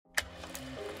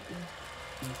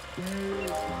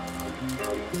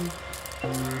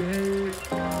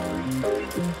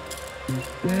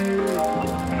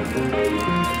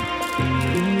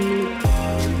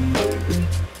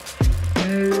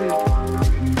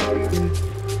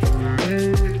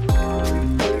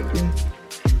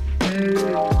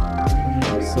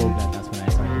So glad that's when I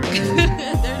started.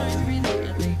 There's no reason,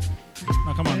 I think.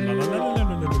 No, come on. La, la, la, la,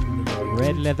 la, la, la, la.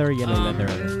 Red leather, yellow leather.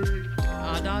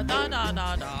 Da da da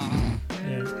da da.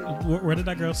 Yeah. Where did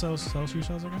that girl sell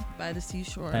seashells again? By the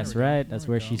seashore. That's right. That's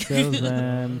where she sells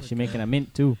them. She's making a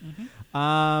mint too. Mm-hmm.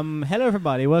 Hello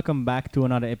everybody. Welcome back to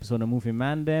another episode of Movie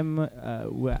Man Dem.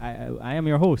 I am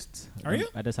your host. Are you?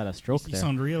 I just had a stroke You there.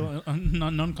 sound real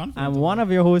non-confident. I'm one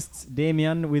of your hosts,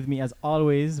 Damien, with me as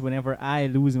always whenever I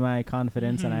lose my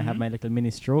confidence and I have my little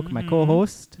mini stroke. My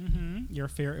co-host. Your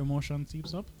fear emotion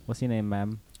seeps up. What's your name,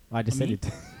 ma'am? Oh, I just said Me? it.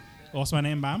 What's my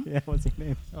name, Bam? Yeah, what's your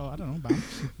name? Oh, I don't know,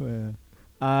 Bam.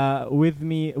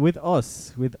 With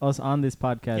us on this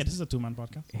podcast. Yeah, this is a two-man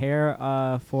podcast. Here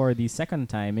for the second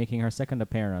time, making her second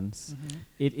appearance.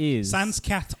 It is Sans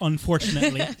cat,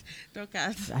 unfortunately. No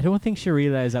cat. I don't think she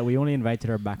realized that we only invited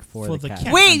her back for the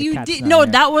cat. Wait, and the you cat's did? not No, here.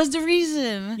 that was the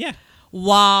reason. Yeah.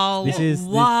 Wow.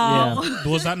 Wow.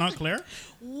 Was that not clear?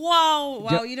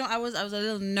 Wow. You know, I was a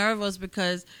little nervous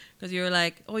because you were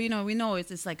like, oh, you know, we know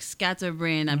it's like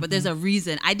scatterbrain, but there's a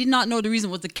reason. I did not know the reason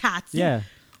was the cat. Yeah.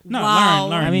 No, Wow.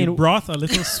 Lauren, I mean, you brought a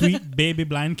little sweet baby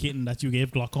blind kitten that you gave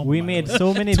glaucoma. We by made the way,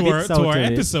 so many to bits our out of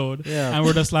it. episode, Yeah. and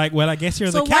we're just like, well, I guess you're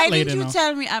So the why cat lady didn't you now.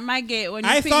 tell me at my gate when you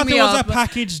I picked thought me it was up? a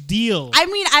package deal. I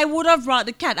mean, I would have brought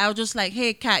the cat. I was just like,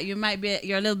 hey, cat, you're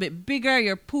a little bit bigger.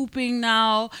 You're pooping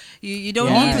now. You don't I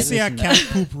Yeah, want need to to see a listen, cat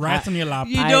poop right on your lap,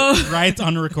 You don't- right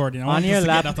on recording. I On want your us to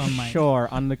lap, get that on mic. sure.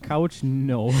 On the couch,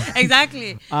 no.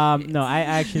 Exactly. No,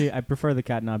 I prefer the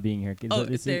cat not being here. There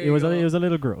It you was go. a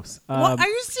little gross. What? Are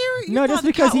you serious? You No, thought just the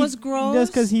because cat was gross?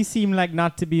 just because he seemed like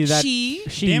not to be that. She?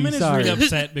 Damon is sorry. really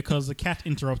upset because the cat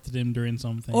interrupted him during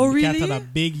something. Oh, The cat really? had a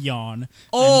big yawn.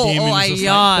 Oh, and Damon oh, was I just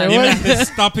yawned. Like, There Damon was- had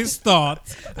to stop his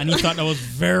thought, and he thought that was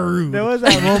very rude. There was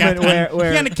that And the moment cat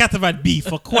where he and the cat have had beef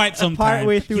for quite some time.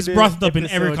 partway through He's the brought it up in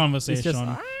every episode, conversation. it's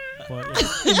just, But,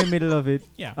 yeah. in the middle of it.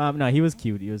 Yeah. No, he was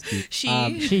cute.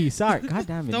 She. Sorry. God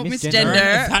damn it. Don't misgender. misgender.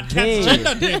 That cat's Hey.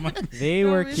 gender, Damon. They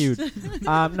were cute.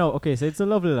 No. Okay. So it's a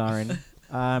lovely Lauren.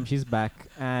 She's back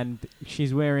and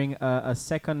she's wearing a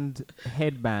second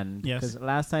headband. Yes. Because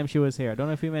last time she was here, I don't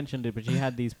know if we mentioned it, but she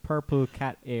had these purple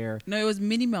cat ear. No, it was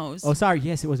Minnie Mouse. Oh, sorry.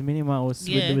 Yes, it was Minnie Mouse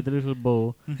Yeah. with the little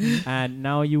bow. And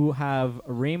now you have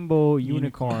a rainbow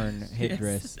unicorn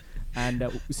headdress.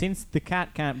 And since the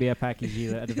cat can't be a package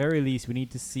deal, at the very least, we need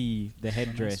to see the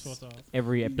headdress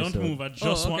every episode. Don't move. I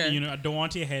just want okay. I don't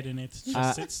want your head in it.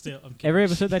 Just sit still. I'm kidding. Every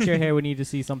episode that you're here, we need to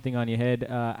see something on your head.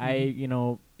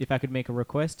 If I could make a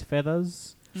request,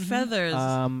 feathers. Feathers.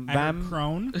 I heard Bam.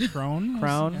 crown.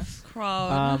 Crown. Yeah.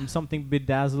 Crown. Something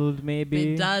bedazzled,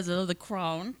 maybe. Bedazzle. The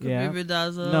crown. Could Yeah. be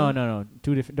bedazzle. No.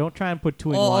 Two different. Don't try and put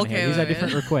two in Oh, one okay, here. These are okay.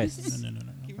 different requests. No.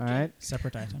 All right.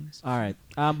 Separate items. All right.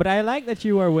 But I like that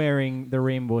you are wearing the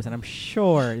rainbows, and I'm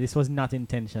sure this was not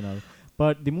intentional.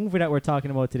 But the movie that we're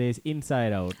talking about today is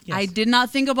Inside Out. Yes. I did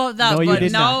not think about that, No, you but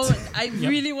did now not. I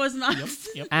really was not.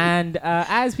 Yep. And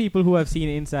as people who have seen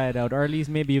Inside Out, or at least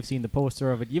maybe you've seen the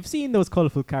poster of it, you've seen those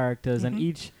colorful characters, and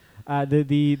each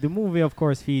the movie, of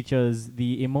course, features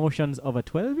the emotions of a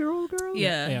 12-year-old girl.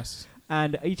 Yeah. Yes.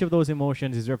 And each of those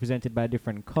emotions is represented by a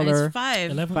different And color. it's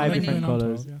five. 11, Five How many? different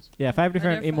colors. 12, yes. Yeah, 5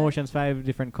 different there five? emotions, 5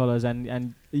 different colors,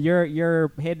 and your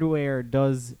headwear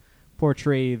does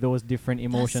portray those different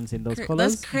emotions in those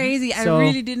colors. That's crazy. So- I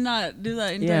really did not do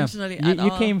that intentionally Yeah, at you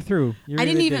all. came through. You I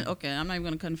didn't really even. did. Okay, I'm not even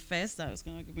going to confess that. It's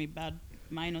going to give me bad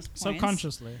minus points.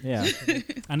 Subconsciously. Yeah,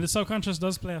 And the subconscious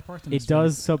does play a part in it this film.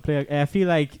 does subplay. I feel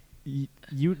like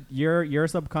your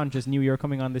subconscious knew you were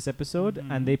coming on this episode,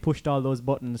 and they pushed all those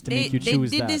buttons to make you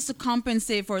choose they did that. this to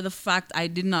compensate for the fact I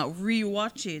did not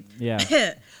rewatch it.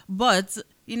 Yeah. But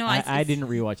you know, I didn't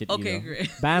rewatch it. Okay, either.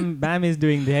 great. Bam is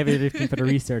doing the heavy lifting for the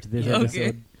research this Okay.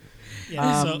 episode.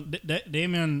 Yeah, so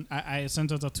Damien, I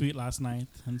sent out a tweet last night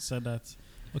and said that,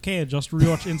 okay, I just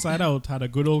rewatched Inside Out, had a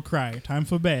good old cry, time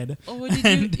for bed. Oh, what did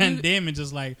And you- then you- Damien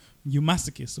just like, you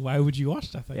masochist, why would you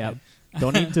watch that Yeah, again?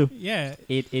 don't need to. Yeah.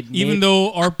 It Even made-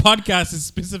 though our podcast is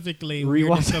specifically we're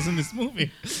Rewatch- discussing this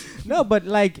movie. no, but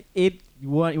like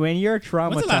when you're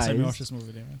traumatized. When's the last time you watched this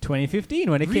movie, Damien?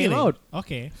 2015 when it Really? came out.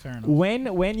 Okay, fair enough.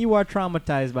 When you are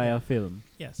traumatized by a film,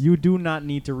 Yes. you do not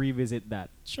need to revisit that.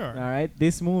 Sure. All right,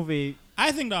 this movie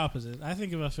I think the opposite. I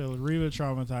think if I feel really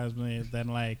traumatized, then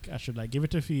like I should like give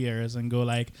it a few years and go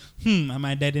like, am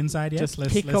I dead inside yet? Just let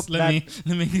pick me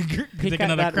take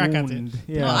another crack at it.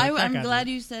 Yeah. No, I'm glad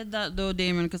you said that though,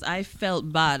 Damon, because I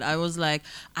felt bad. I was like,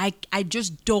 I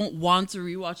just don't want to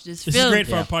rewatch this film. This is great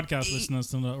for our podcast listeners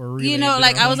to know. Or really, you know,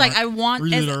 like I was like, I want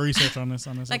really do our research on this.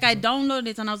 Like episode. I downloaded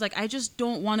it and I was like, I just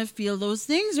don't want to feel those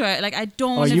things, right? Like I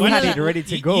don't. Oh, you had it ready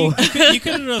to go. You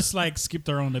could have just like skipped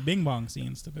around the Bing Bong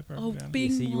scenes to be perfect. Oh, yeah. Bing You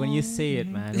see, when you say it,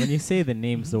 man, when you say the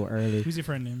name so early. Who's your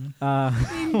friend name?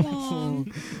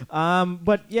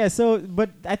 But yeah, but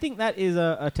I think that is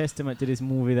a testament to this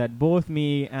movie that both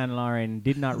me and Lauren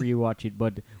did not rewatch it,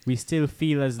 but we still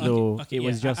feel as though it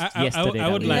was just yesterday.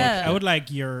 I would like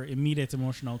your immediate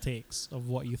emotional takes of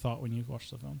what you thought when you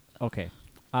watched the film. Okay.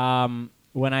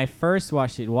 When I first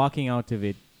watched it, walking out of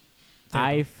it,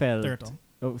 I felt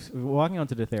walking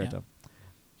onto the theater.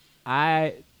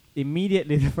 I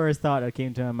immediately the first thought that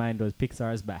came to my mind was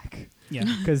Pixar's back. Yeah,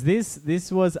 because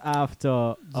this was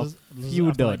after a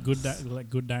few duds. Like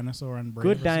Good Dinosaur and Brave.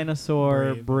 Good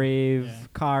Dinosaur, Brave, yeah.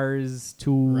 Cars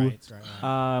 2. Right.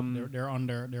 They're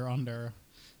under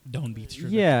downbeat.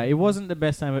 Yeah, it wasn't the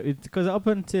best time because up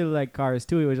until like Cars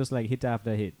 2, it was just like hit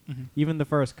after hit. Mm-hmm. Even the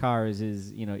first Cars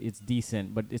is it's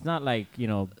decent, but it's not like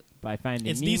by finding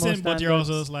it's Nemo decent, but you're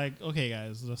also standards. like, okay,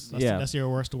 guys, that's your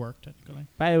worst work technically.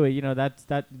 By the way, that's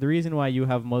the reason why you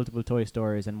have multiple Toy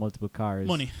Stories and multiple Cars.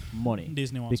 Money.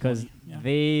 Disney wants because money. Yeah.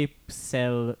 they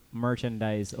sell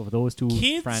merchandise of those two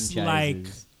Kids franchises. like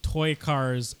toy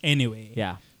cars anyway.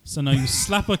 Yeah. So now you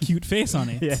slap a cute face on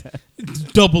it. Yeah.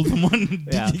 Double the money.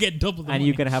 Yeah. You get double the money. And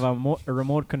you can have a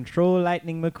remote control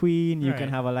Lightning McQueen. You can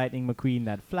have a Lightning McQueen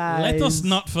that flies. Let us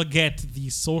not forget the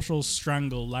social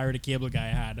strangle Larry the Cable Guy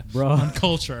had on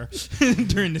culture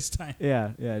during this time.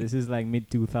 Yeah. This is like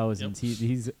mid 2000s. Yep.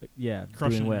 He's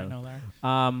crushing doing well. Right now,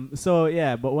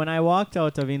 Larry. But when I walked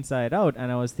out of Inside Out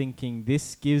and I was thinking,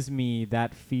 this gives me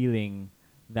that feeling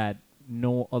that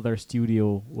no other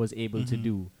studio was able to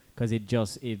do. Because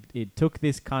it took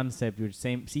this concept which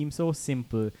seemed so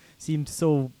simple, seemed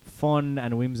so fun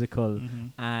and whimsical,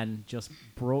 and just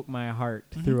broke my heart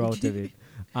throughout of it.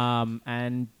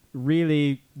 And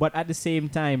really, but at the same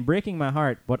time, breaking my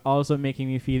heart, but also making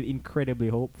me feel incredibly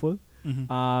hopeful.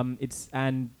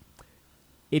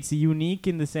 It's unique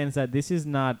in the sense that this is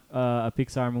not a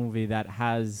Pixar movie that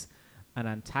has an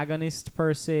antagonist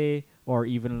per se, or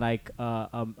even like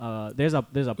there's a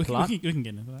plot. We can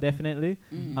get into that. Definitely.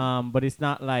 But it's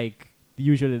not like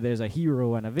usually there's a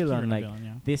hero and a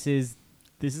villain. This is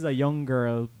a young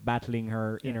girl battling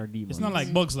her inner demons. It's not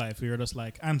like Bug's Life where you're just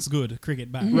like, Ant's good, cricket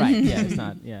bad. Right, yeah, it's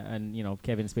not. Yeah, and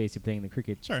Kevin Spacey playing the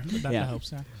cricket. Sure, that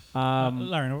helps, yeah.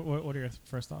 Lauren, what are your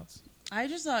first thoughts? I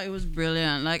just thought it was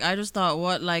brilliant. Like, I just thought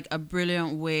what like a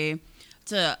brilliant way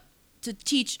to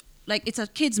teach. Like, it's a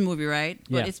kids movie, right?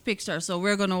 But it's Pixar, so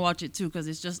we're gonna watch it too because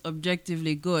it's just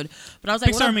objectively good. But I was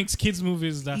like, Pixar makes kids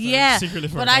movies that are secretly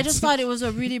for but adults. I just thought it was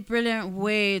a really brilliant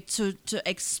way to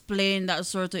explain that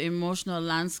sort of emotional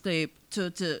landscape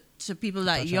to people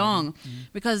that young,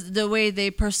 because the way they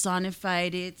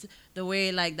personified it, the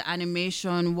way like the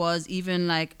animation was, even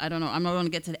like, I don't know, I'm not going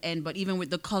to get to the end, but even with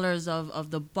the colors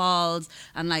of the balls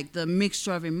and like the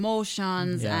mixture of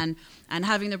emotions and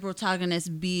having the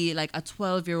protagonist be like a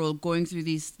 12-year-old going through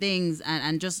these things,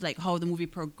 and just like how the movie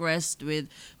progressed with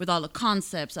all the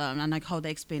concepts and like how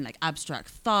they explain like abstract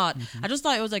thought. I just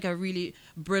thought it was like a really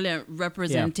brilliant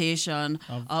representation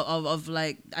of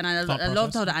like, and I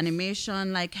loved how the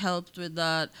animation like helped with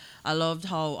that. I loved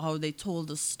how they told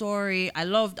the story. I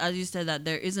loved, as you said, that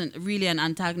there isn't really an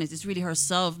antagonist. It's really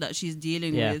herself that she's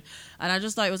dealing with. And I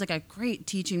just thought it was like a great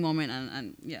teaching moment.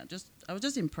 And I was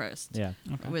just impressed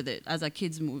with it as a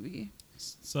kid's movie.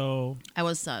 So I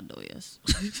was sad though, yes.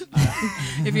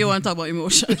 If you want to talk about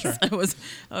emotions, sure. I was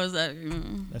like,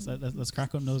 let's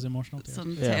crack on those emotional tears.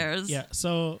 Some tears. Yeah.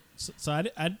 So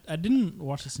I didn't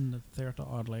watch this in the theater.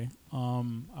 Oddly,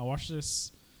 I watched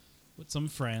this with some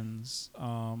friends.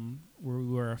 Where we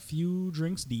were a few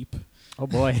drinks deep. Oh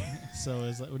boy! So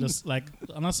it's like, we're just like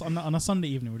on a Sunday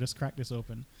evening, we just cracked this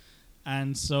open,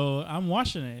 and so I'm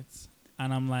watching it,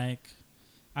 and I'm like,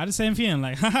 I had the same feeling,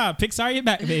 like, haha, Pixar, you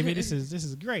back, baby. This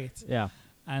is great. Yeah.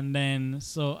 And then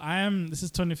so this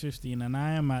is 2015, and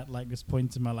I am at like this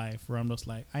point in my life where I'm just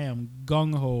like, I am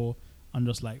gung ho on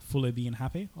just like fully being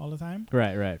happy all the time.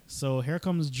 Right. So here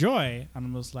comes Joy, and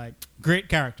I'm just like, great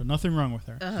character, nothing wrong with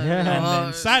her. Yeah. And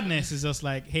then Sadness is just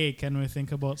like, hey, can we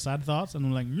think about sad thoughts? And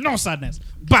I'm like, no sadness,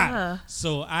 bam.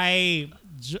 So I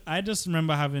just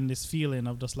remember having this feeling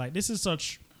of just like, this is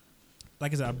such,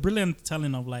 like I said, a brilliant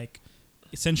telling of like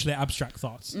essentially abstract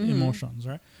thoughts, emotions,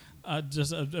 right?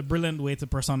 just a brilliant way to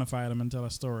personify them and tell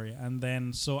a story. And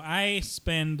then, so I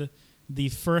spend the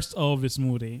first hour of this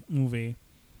movie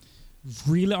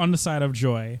really on the side of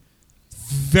joy,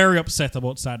 very upset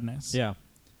about sadness. Yeah.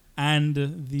 And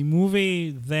the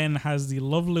movie then has the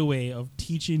lovely way of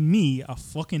teaching me, a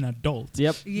fucking adult,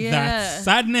 that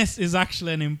sadness is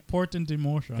actually an important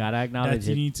emotion. Gotta acknowledge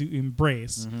that you need to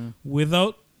embrace.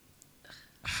 Without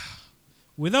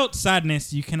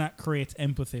sadness, you cannot create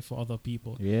empathy for other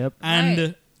people. Yep.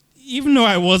 And even though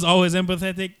I was always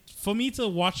empathetic, for me to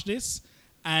watch this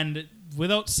and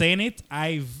without saying it,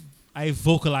 I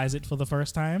vocalize it for the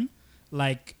first time.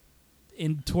 Like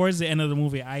towards the end of the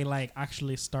movie, I like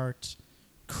actually start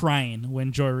crying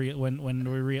when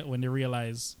when they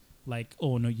realize like,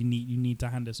 oh no, you need to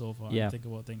hand this over and think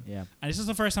about things. Yeah. And this is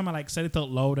the first time I like said it out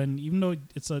loud, and even though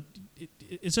it's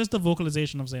just the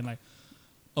vocalization of saying like,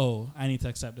 oh, I need to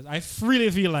accept this. I really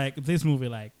feel like this movie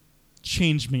like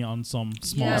changed me on some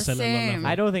small cellular level.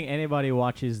 I don't think anybody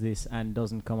watches this and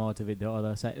doesn't come out of it the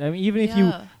other side. I mean, even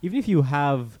if you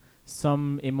have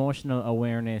some emotional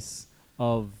awareness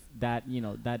of that, you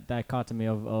know, that dichotomy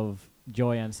of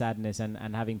joy and sadness and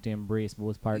having to embrace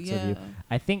both parts of you,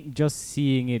 I think just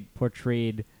seeing it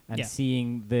portrayed and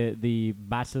seeing the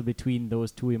battle between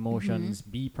those two emotions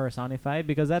be personified,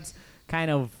 because that's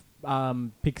kind of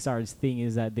Pixar's thing,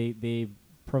 is that they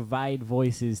provide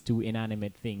voices to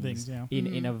inanimate things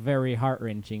in a very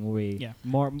heart-wrenching way. Yeah.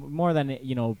 More than,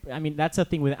 you know, I mean, that's a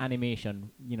thing with animation.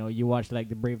 You know, you watch like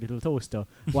The Brave Little Toaster.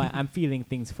 Why I'm feeling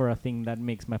things for a thing that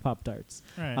makes my Pop-Tarts.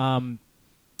 Right.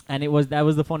 And that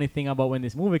was the funny thing about when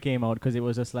this movie came out, because it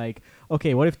was just like,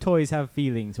 okay, what if toys have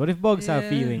feelings? What if bugs have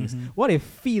feelings? What if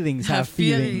feelings have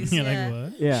feelings? You're like,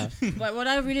 what? Yeah. But what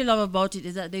I really love about it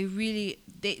is that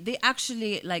they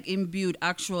actually like imbued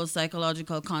actual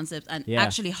psychological concepts and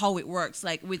actually how it works,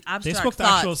 like with abstract they spoke thoughts.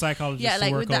 To actual psychologists. Yeah,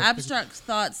 like with the abstract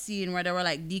thought scene where they were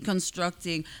like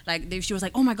deconstructing, like she was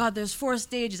like, oh my god, there's 4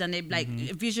 stages, and they like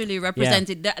visually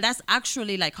represented that's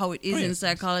actually like how it is in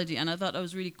psychology. And I thought that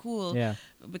was really cool. Yeah.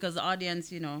 Because the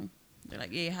audience, you know, they're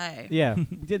like, "Yay, hi!" Yeah,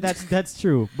 that's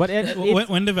true. But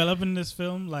when developing this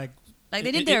film, like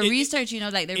they did their research, you know,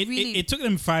 like they really. It took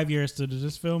them 5 years to do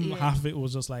this film. Yeah. Half of it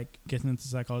was just like getting into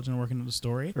psychology and working on the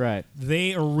story. Right.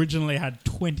 They originally had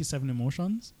 27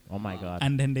 emotions. Oh my god!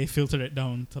 And then they filtered it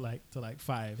down to like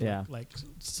 5. Yeah. Like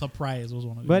surprise was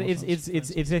one of. But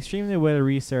it's extremely well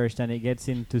researched, and it gets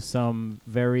into some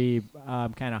very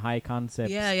kind of high concepts.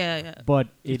 Yeah. it But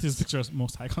is the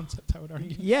most high concept, I would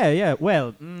argue. Yeah.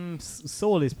 Well,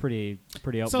 Soul is pretty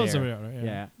up Soul's there.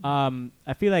 Yeah.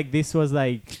 I feel like this was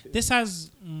like this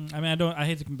has. I mean, I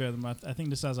hate to compare them, but I think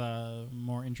this has a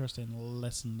more interesting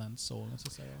lesson than Soul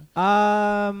necessarily.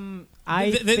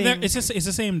 It's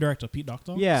the same director, Pete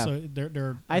Docter. Yeah. So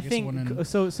they're I think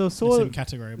so. Soul the same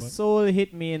category, but Soul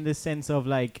hit me in the sense of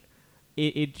like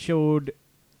it showed,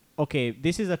 okay,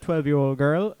 this is a 12-year-old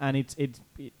girl, and it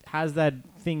has that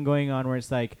thing going on where it's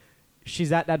like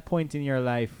she's at that point in your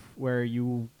life where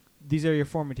these are your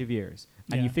formative years.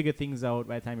 And you figure things out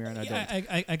by the time you're an adult.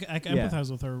 I empathize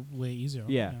with her way easier.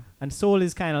 Yeah. And Soul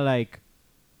is kind of like,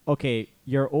 okay,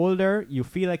 you're older, you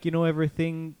feel like you know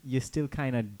everything, you still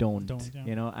kind of don't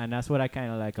you know? And that's what I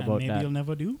kind of like about that. Maybe you'll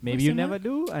never do. Maybe you never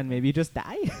do, and maybe you just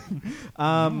die.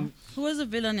 Who was the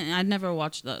villain? I'd never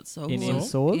watched that. So in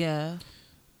Soul? Yeah.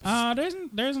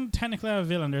 There isn't technically a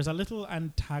villain. There's a little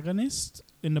antagonist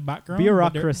in the background.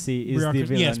 Bureaucracy is the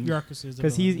villain. Yes, bureaucracy is the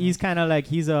villain. Because he's kind of like,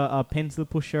 he's a pencil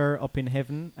pusher up in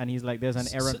heaven, and he's like, there's an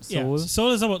errant soul. Yeah.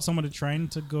 Soul is about somebody trying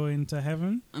to go into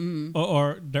heaven,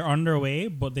 or they're on their way,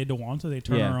 but they don't want to. They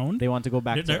turn around. They want to go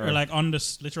back to They're Earth. like on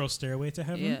this literal stairway to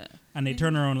heaven, and they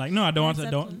turn around like, no, I don't want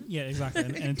to. Yeah,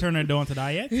 exactly. and turn around, don't want to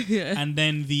die yet. And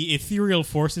then the ethereal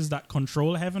forces that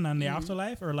control heaven and the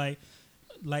afterlife are like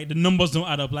the numbers don't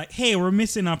add up. Like, hey, we're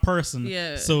missing a person.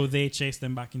 Yeah. So they chase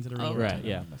them back into the real world. Right.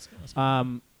 Yeah.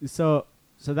 So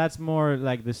that's more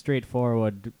like the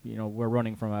straightforward, you know, we're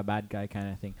running from a bad guy kind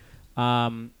of thing.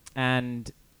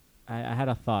 And I had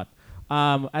a thought.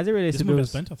 As it relates to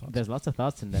those, there's lots of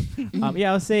thoughts in them.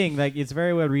 I was saying, like, it's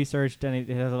very well researched, and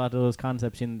it has a lot of those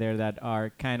concepts in there that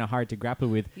are kind of hard to grapple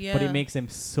with, but it makes them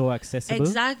so accessible.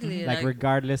 Exactly. Like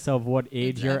regardless of what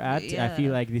age you're at, I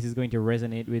feel like this is going to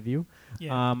resonate with you.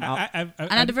 Yeah. And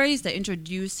at the very least, they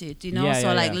introduce it, you know.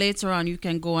 Later on, you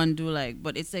can go and do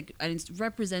but it's like, and it's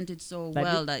represented so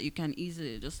well that you can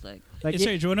easily just like it's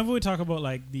strange. Whenever we talk about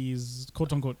like these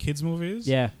quote unquote kids movies,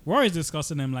 we're always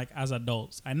discussing them like as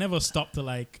adults. I never stop to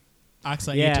like ask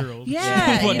an 8-year-old.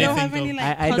 Yeah, what you they don't think have any of.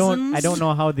 like cousins. I don't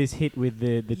know how this hit with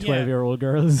the 12-year-old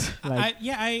girls.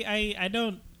 I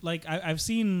don't. like I've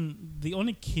seen the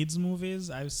only kids movies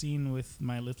I've seen with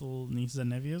my little nieces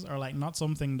and nephews are like not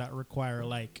something that require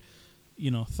like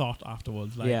thought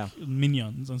afterwards, like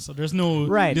Minions, and so there's no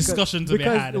discussion to be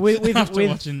had after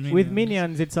watching Minions. With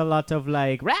Minions, it's a lot of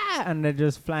like rah, and they're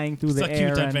just flying through the air. It's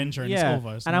a cute adventure, and it's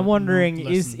over. And I'm wondering,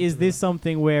 is this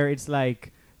something where it's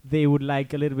like they would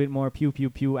like a little bit more pew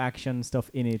pew pew action stuff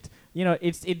in it?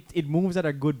 It moves at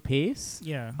a good pace.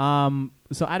 Yeah.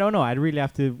 So I don't know. We'd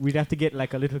have to get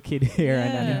like a little kid here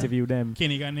and interview them.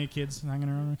 Kenny, got any kids hanging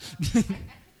around?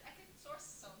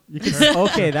 You can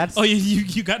okay, that's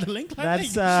you got the link.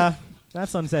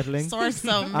 That's unsettling. Source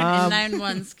some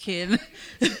 9-1's kid.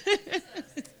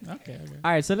 Okay.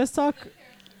 All right, so let's talk.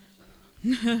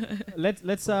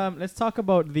 let's talk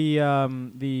about the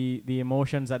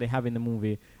emotions that they have in the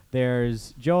movie.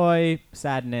 There's joy,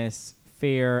 sadness,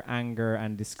 fear, anger,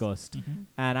 and disgust.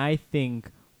 And I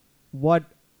think what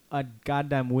a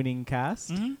goddamn winning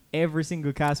cast. Every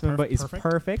single cast member is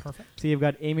perfect. So you've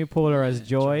got Amy Poehler as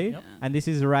Joy, and this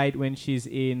is right when she's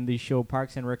in the show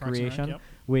Parks and Recreation,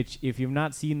 which if you've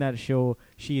not seen that show,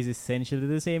 she is essentially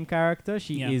the same character.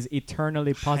 She is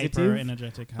eternally positive,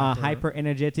 hyper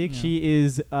energetic. She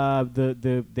is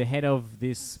the head of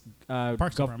this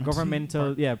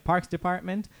governmental parks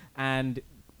department, and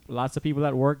lots of people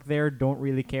that work there don't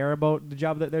really care about the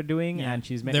job that they're doing, and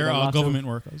she's met with a lot of government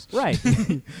workers, right?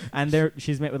 And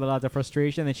she's met with a lot of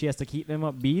frustration, and she has to keep them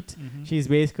upbeat. She's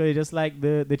basically just like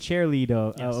the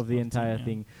cheerleader of the entire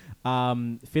thing.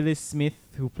 Phyllis Smith,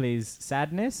 who plays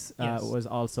Sadness, was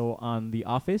also on The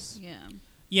Office.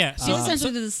 She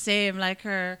essentially did the same, like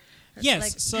her.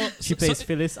 Yes, like she plays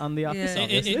Phyllis on The Office.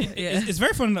 It's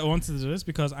very fun that I wanted to do this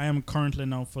because I am currently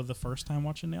now for the first time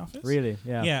watching The Office. Really?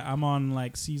 Yeah. Yeah, I'm on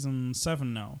like season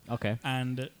 7 now. Okay.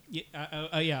 And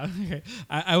okay.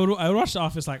 I would watch The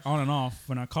Office like on and off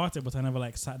when I caught it, but I never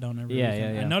like sat down and read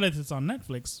it. And now that it's on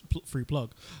Netflix, free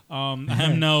plug,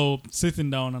 I'm now sitting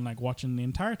down and like watching the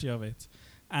entirety of it,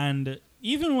 and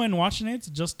even when watching it,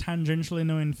 just tangentially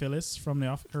knowing Phyllis from The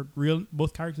Office, her real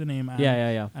both character name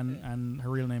and her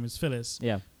real name is Phyllis.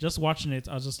 Yeah. Just watching it,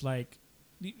 I was just like,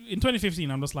 in 2015,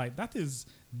 I'm just like, that is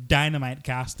dynamite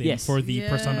casting for the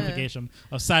personification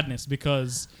of Sadness,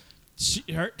 because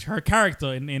her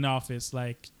character in Office,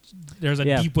 like, there's a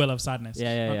deep well of sadness,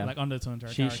 like undertone to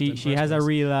her character. She has a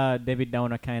real David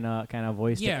Downer kind of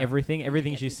voice to everything.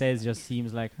 Everything she says just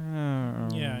seems like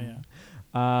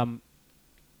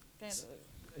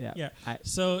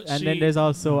So then there's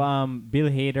also Bill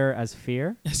Hader as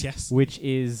Fear. Yes. Which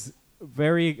is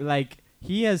very like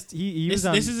he was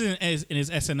on, this is in his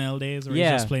SNL days where he's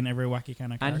just playing every wacky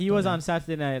kind of character. And he was on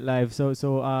Saturday Night Live,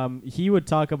 so he would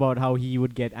talk about how he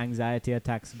would get anxiety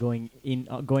attacks going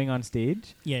on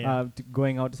stage,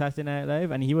 going out to Saturday Night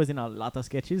Live, and he was in a lot of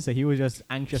sketches, so he was just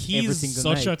anxious every single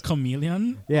night. He's such a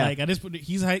chameleon. Yeah, like at this point,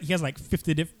 he has like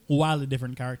 50 wildly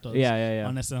different characters.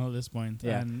 On SNL at this point.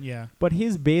 But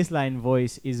his baseline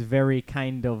voice is very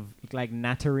kind of like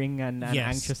nattering and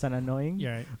anxious and annoying.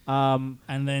 Yeah.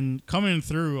 And then coming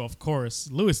through, of course,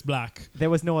 Louis Black. There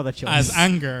was no other choice. As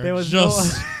Anger. There was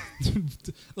just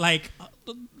like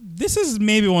this is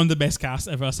maybe one of the best casts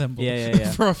ever assembled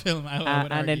for a film. I would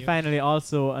and argue. Then finally,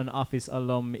 also an Office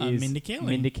alum is Mindy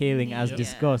Kaling as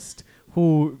Disgust,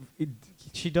 who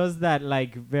she does that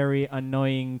like very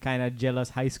annoying kind of jealous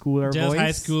high schooler voice.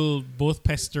 High school, both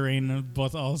pestering,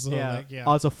 but also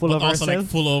also full of also herself. like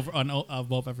full over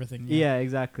above everything. Yeah,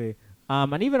 exactly.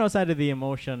 And even outside of the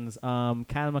emotions,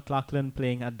 Kyle MacLachlan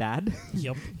playing a dad.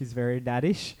 Yep. He's very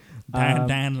daddish.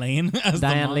 Diane Lane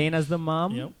as the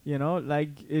mom. Yep. You know, like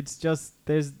it's just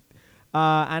there's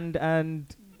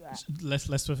and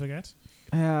lest we forget.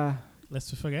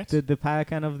 Lest we forget the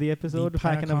Payakan of the episode, the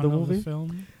Payakan of the movie. The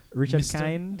film. Richard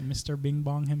Kind, Mr. Bing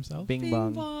Bong himself. Bing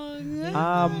Bong.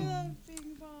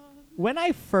 When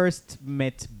I first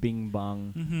met Bing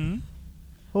Bong,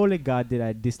 holy God, did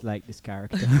I dislike this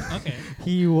character? Okay.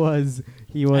 He was.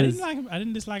 I didn't like him. I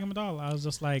didn't dislike him at all. I was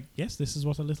just like, yes, this is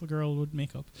what a little girl would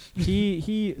make up.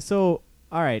 So,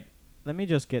 all right, let me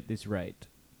just get this right.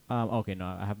 Okay, no,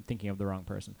 I'm thinking of the wrong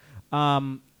person.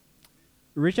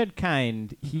 Richard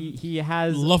Kind, he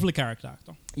has lovely character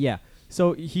actor. Yeah.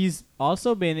 So he's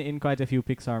also been in quite a few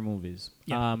Pixar movies.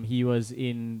 Yeah. He was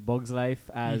in Bug's Life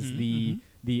as the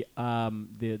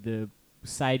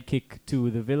sidekick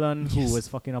to the villain who was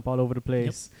fucking up all over the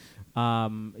place.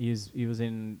 Yep. He was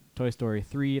in Toy Story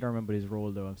 3. I don't remember his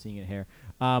role though. I'm seeing it here.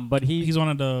 But he's one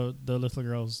of the little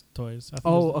girl's toys.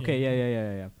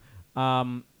 Yeah.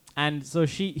 And so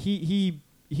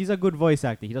he's a good voice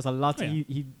actor. He does a lot.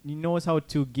 He knows how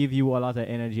to give you a lot of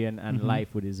energy and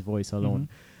life with his voice alone.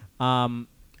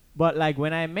 But like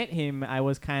when I met him, I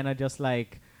was kind of just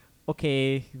like,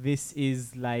 okay, this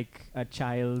is like a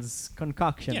child's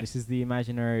concoction. Yeah. This is the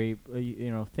imaginary,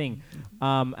 thing.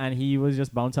 And he was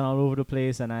just bouncing all over the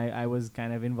place, and I was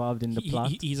kind of involved in the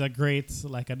plot. He's a great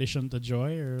like addition to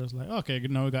Joy. Or it was like, okay,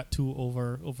 now we got two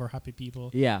over happy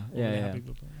people. Yeah. Happy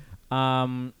people.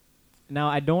 Now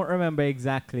I don't remember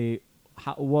exactly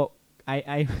what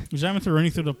I Would you like me to run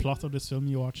you through the plot of this film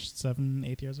you watched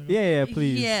 7-8 years ago? yeah,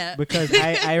 please. Yeah. Because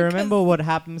I remember what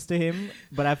happens to him,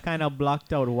 but I've kind of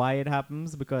blocked out why it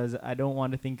happens because I don't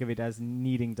want to think of it as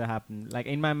needing to happen. Like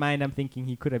in my mind, I'm thinking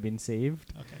he could have been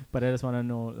saved. Okay. But I just want to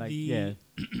know, like,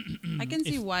 I can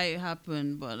see why it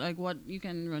happened, but like what you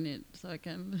can run it so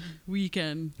we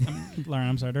can. Lauren,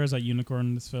 I'm sorry. There's a unicorn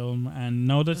in this film, and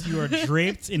know that you are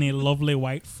draped in a lovely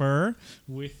white fur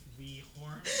with the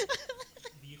horn.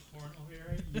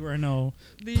 You are now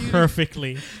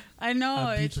perfectly. I know,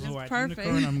 a it's beautiful white perfect.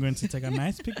 unicorn. I'm going to take a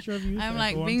nice picture of you. I'm for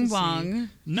like everyone Bing to see. Bong.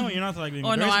 No, you're not like Bing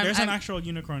Bong. Oh, no, There's an I'm actual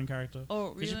unicorn character.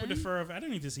 Oh, Because you put really? the fur of. I don't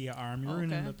need to see your arm. You're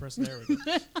ruining Okay. the person. There we go.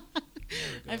 There we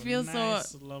go. I feel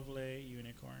nice, lovely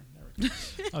unicorn. There we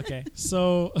go. Okay,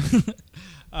 so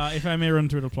if I may run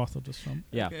through the plot of this film.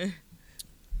 Yeah. Okay.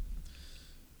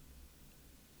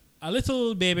 A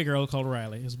little baby girl called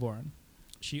Riley is born.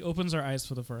 She opens her eyes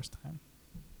for the first time.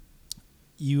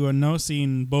 You are now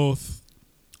seeing both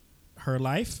her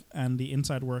life and the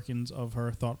inside workings of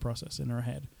her thought process in her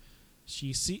head.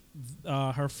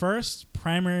 Her first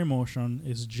primary emotion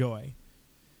is joy.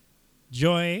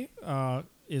 Joy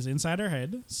is inside her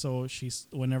head, so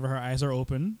whenever her eyes are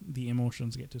open, the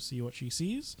emotions get to see what she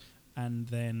sees, and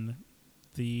then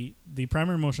the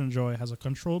primary emotion, joy, has a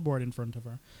control board in front of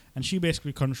her, and she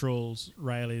basically controls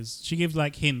Riley's. She gives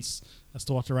like hints as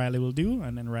to what Riley will do,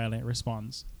 and then Riley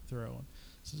responds through her own.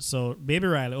 So baby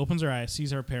Riley opens her eyes,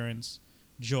 sees her parents,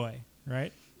 joy,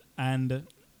 right? And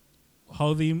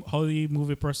how the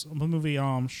movie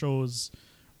shows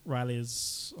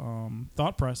Riley's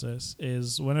thought process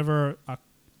is whenever a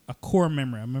core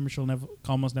memory, a memory she'll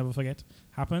almost never forget,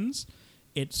 happens,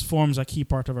 it forms a key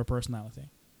part of her personality.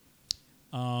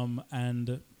 And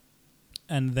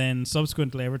then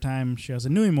subsequently, every time she has a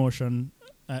new emotion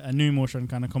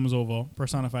kind of comes over,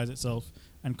 personifies itself,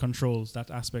 and controls that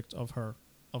aspect of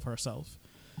herself.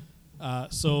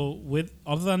 So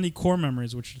other than the core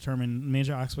memories, which determine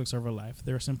major aspects of her life,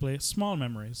 there are simply small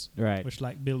memories, Right. which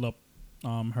like build up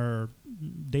her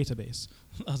database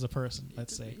as a person,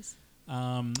 let's say. It's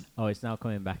now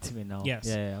coming back to me now. Yes.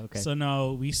 Yeah, okay. So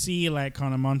now we see like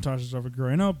kind of montages of her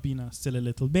growing up, being a silly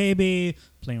little baby,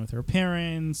 playing with her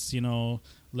parents,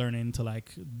 learning to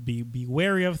like be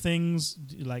wary of things.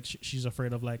 Like she's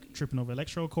afraid of like tripping over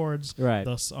electrical cords. Right.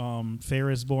 Thus, Fair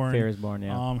is born.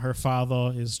 Yeah. Her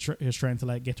father is trying to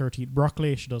like get her to eat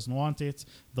broccoli. She doesn't want it.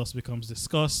 Thus becomes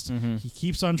disgust. Mm-hmm. He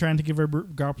keeps on trying to give her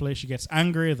broccoli. She gets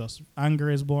angry. Thus anger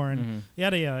is born. Mm-hmm.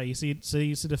 Yada yada. You see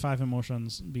the 5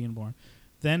 emotions being born.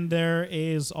 Then there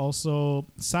is also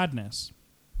sadness.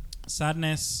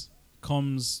 Sadness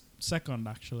comes second,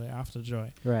 actually, after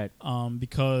joy. Right.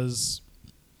 Because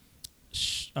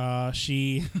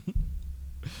she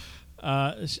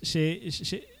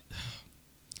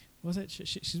was it?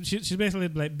 She's basically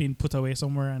like being put away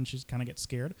somewhere, and she kind of gets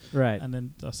scared. Right. And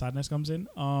then the sadness comes in.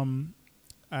 And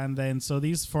then so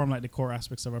these form like the core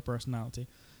aspects of her personality.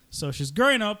 So she's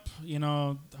growing up,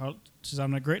 she's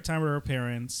having a great time with her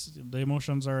parents. The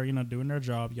emotions are, doing their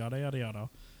job, yada, yada, yada.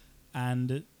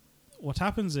 And what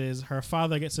happens is her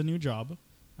father gets a new job,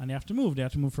 and they have to move. They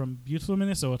have to move from beautiful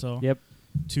Minnesota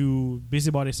to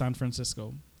busybody San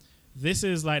Francisco. This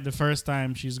is like the first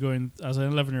time she's going, as an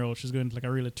 11-year-old, she's going to like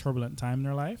a really turbulent time in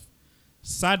her life.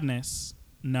 Sadness,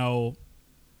 no.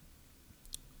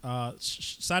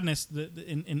 Sadness,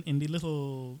 in the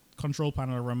little control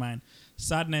panel of her mind,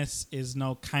 sadness is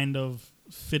now kind of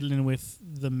fiddling with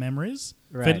the memories,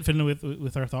 right. fiddling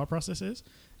with her thought processes,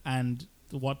 and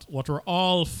what were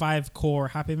all 5 core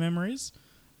happy memories.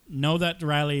 Now that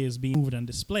Riley is being moved and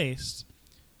displaced,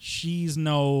 she's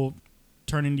now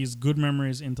turning these good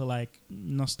memories into like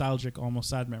nostalgic, almost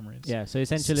sad memories. Yeah. So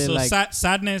essentially,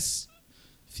 sadness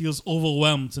feels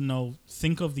overwhelmed to now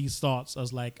think of these thoughts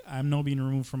as like, I'm now being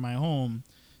removed from my home.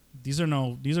 These are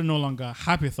no longer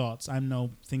happy thoughts. I'm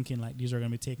now thinking like these are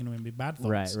going to be taken away and be bad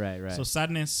thoughts. Right. So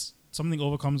sadness, something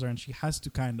overcomes her, and she has to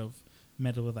kind of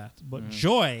meddle with that. But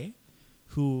joy,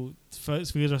 who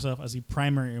feels herself as the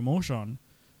primary emotion,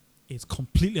 is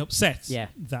completely upset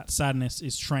that sadness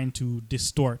is trying to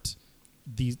distort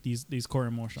these core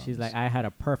emotions. She's like, I had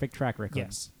a perfect track record.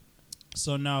 Yes.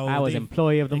 So now I was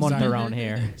employee of the month around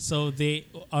here. So they,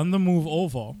 on the move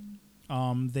over,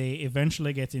 they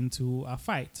eventually get into a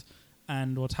fight,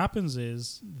 And what happens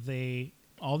is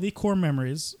all the core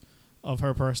memories of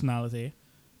her personality,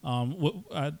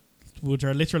 which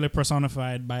are literally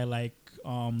personified by like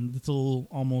little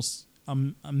almost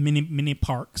mini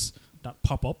parks that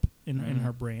pop up in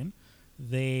her brain.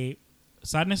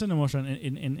 Sadness and emotion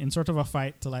in sort of a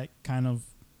fight to like kind of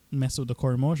mess with the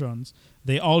core emotions,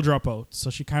 they all drop out. So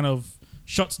she kind of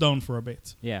shuts down for a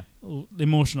bit. Yeah.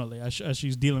 Emotionally as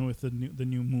she's dealing with the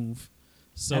new move.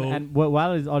 So and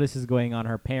while all this is going on,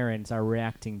 her parents are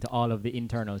reacting to all of the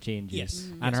internal changes. Yes,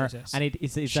 and yes. And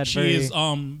it's that she is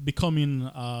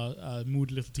becoming a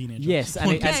moody little teenager. Yes,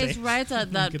 and it's right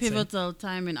at that pivotal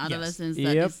time in adolescence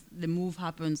that the move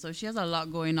happens. So she has a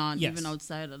lot going on even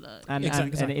outside of that. And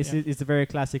it's a very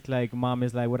classic. Like mom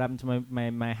is like, "What happened to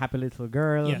my happy little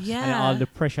girl?" Yes. Yeah, and all the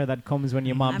pressure that comes when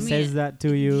your mom says that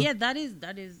to you. Yeah, that is.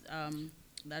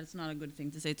 That's not a good thing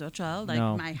to say to a child. Like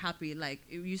my happy, like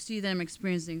you see them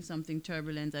experiencing something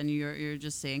turbulent, and you're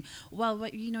just saying, "Well,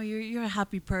 what you're a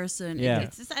happy person." Yeah.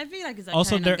 I feel like it's a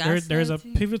also kind of there's a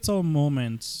pivotal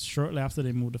moment shortly after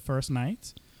they moved the first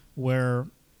night, where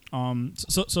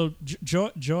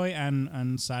joy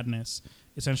and sadness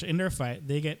essentially in their fight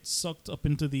they get sucked up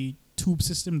into the tube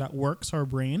system that works her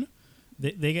brain.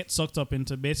 They get sucked up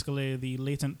into basically the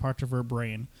latent part of her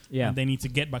brain. Yeah. And they need to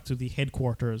get back to the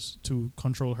headquarters to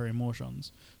control her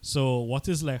emotions. So what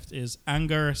is left is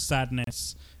anger,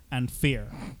 sadness, and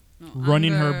fear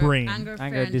running her brain.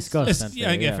 Anger, disgust.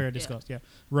 Fear, disgust. Yeah.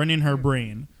 Running her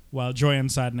brain while joy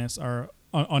and sadness are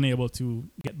unable to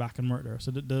get back and murder. So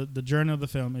the journey of the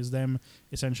film is them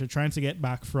essentially trying to get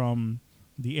back from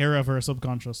the area of her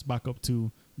subconscious back up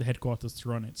to the headquarters to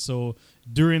run it. So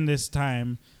during this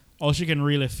time, all she can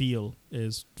really feel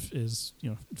is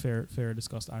fear,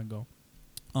 disgust, anger.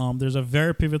 There's a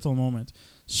very pivotal moment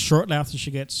shortly after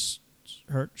she gets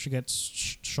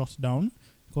shut down,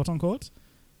 quote unquote,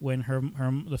 when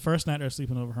the first night they're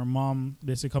sleeping over, her mom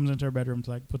basically comes into her bedroom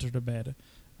to like put her to bed,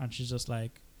 and she's just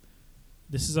like,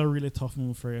 "This is a really tough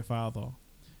move for your father.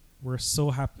 We're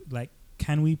so happy. Like,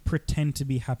 can we pretend to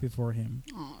be happy for him?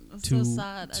 Oh, that's so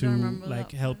sad. I don't remember like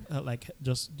that help, like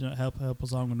just help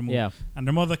us along with the move." Yeah. And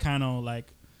the mother kind of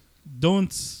like,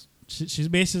 don't. She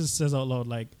basically says out loud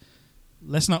like,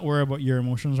 "Let's not worry about your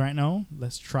emotions right now.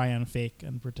 Let's try and fake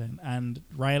and pretend." And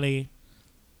Riley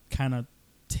kind of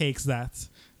takes that,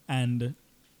 and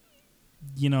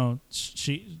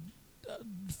she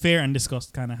fear and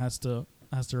disgust kind of has to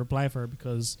reply for her,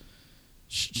 because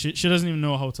she doesn't even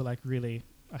know how to like really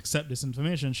accept this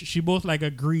information. She both like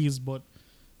agrees, but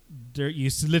there you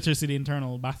literally see the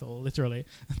internal battle, literally,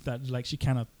 that like she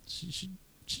cannot.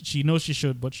 She knows she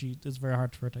should, but it's very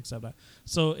hard for her to accept that.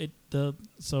 So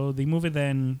the movie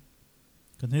then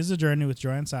continues the journey with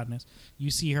joy and sadness.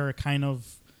 You see her kind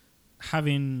of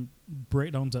having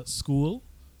breakdowns at school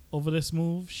over this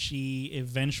move. She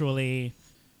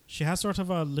has sort of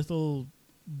a little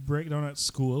breakdown at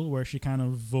school where she kind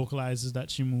of vocalizes that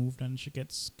she moved, and she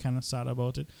gets kind of sad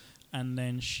about it, and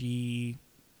then she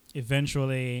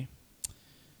eventually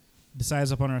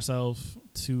decides upon herself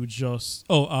to just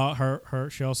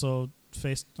she also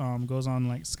goes on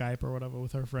like Skype or whatever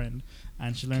with her friend,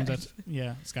 and she learns that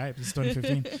Skype is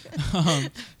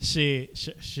 2015. She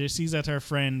sees that her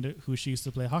friend who she used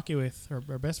to play hockey with,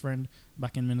 her best friend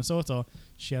back in Minnesota,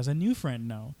 she has a new friend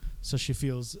now, so she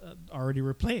feels already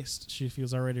replaced.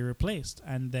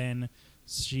 And then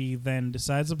she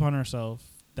decides upon herself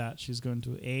that she's going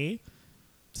to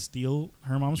steal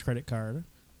her mom's credit card,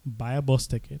 buy a bus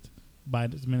ticket, buy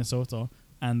it to Minnesota,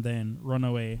 and then run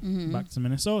away back to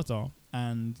Minnesota.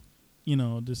 And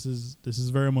this is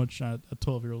very much a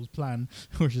 12-year-old's plan,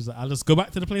 where she's like, "I'll just go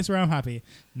back to the place where I'm happy.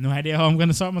 No idea how I'm going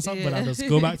to sort myself, but I'll just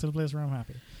go back to the place where I'm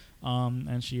happy."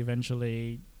 And she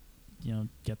eventually,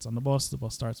 gets on the bus. The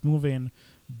bus starts moving,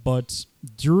 but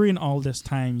during all this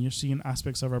time, you're seeing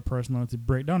aspects of her personality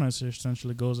break down, as she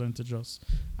essentially goes into just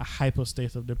a hyper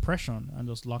state of depression and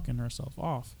just locking herself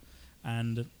off.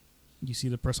 And you see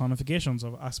the personifications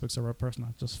of aspects of her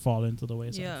personality just fall into the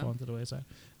wayside,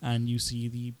 and you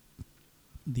see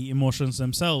the emotions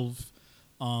themselves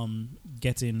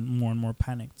getting more and more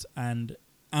panicked, and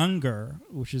anger,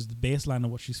 which is the baseline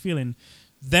of what she's feeling,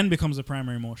 then becomes a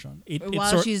primary emotion.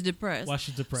 While she's depressed.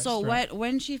 So right?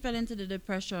 when she fell into the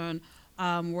depression,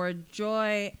 were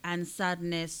joy and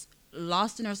sadness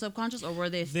lost in her subconscious, or were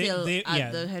they still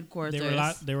at the headquarters?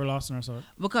 They were lost in her subconscious.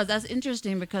 Because that's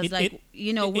interesting, because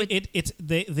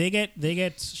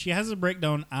she has a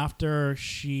breakdown after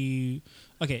she.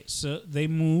 Okay, so they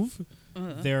move.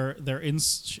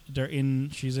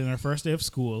 She's in her first day of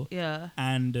school. Yeah.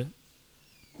 And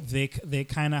they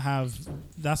kind of have,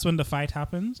 that's when the fight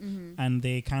happens, and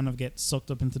they kind of get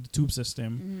sucked up into the tube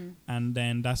system, and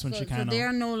then that's when she kind of... So they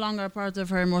are no longer part of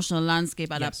her emotional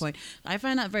landscape at that point. I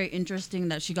find that very interesting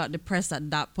that she got depressed at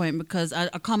that point, because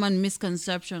a common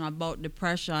misconception about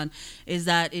depression is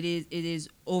that it is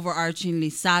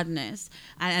overarchingly sadness,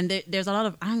 and there's a lot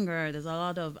of anger, there's a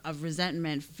lot of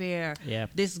resentment, fear,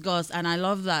 disgust, and I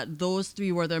love that those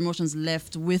three were the emotions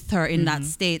left with her in that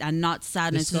state, and not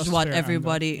sadness, disgust, is what fear,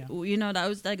 everybody anger, that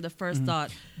was like the first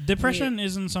thought. Depression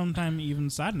isn't sometimes even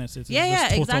sadness. It's just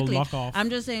total exactly. Lock off. I'm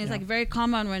just saying it's like very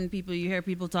common when you hear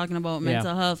people talking about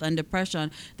mental health and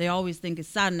depression, they always think it's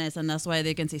sadness, and that's why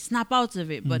they can say snap out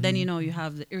of it, but then you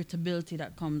have the irritability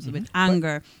that comes with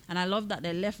anger, and I love that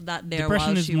they left that there.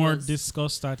 Depression is more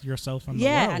disgust at yourself and the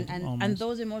world. and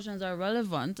those emotions are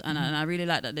relevant, and I really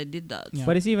like that they did that.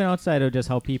 But it's even outside of just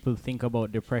how people think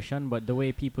about depression, but the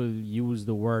way people use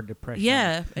the word depression.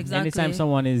 Yeah, exactly. Anytime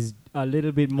someone is a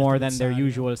little bit more than their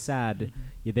usual sad,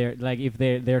 they're like, if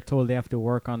they're told they have to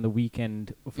work on the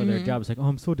weekend for their jobs, like, oh,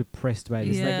 I'm so depressed by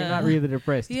this. Like, you're not really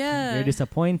depressed. You're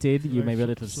disappointed. You may be a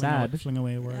little sad. Fling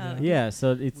away a word.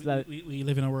 So it's we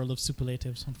live in a world of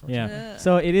superlatives, unfortunately.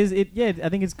 So it is. I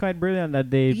think it's quite brilliant that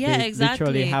they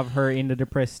literally have her in the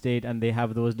depressed state, and they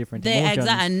have those different emotions.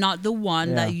 And not the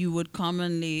one that you would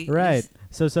commonly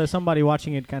So somebody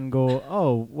watching it can go,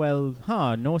 oh, well,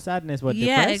 no sadness, but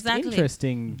depressed? Exactly.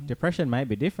 Interesting. Depression might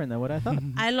be different than what I thought.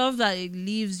 I love that it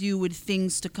leaves you with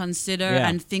things to consider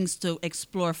and things to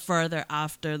explore further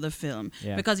after the film.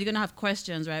 Because you're going to have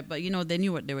questions, right? But, they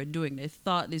knew what they were doing. They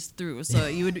thought this through. So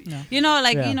you would,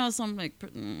 something like,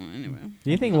 anyway.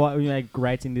 Do you think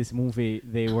writing this movie,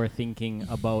 they were thinking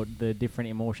about the different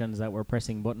emotions that were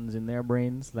pressing buttons in their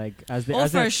brains? Like, as they're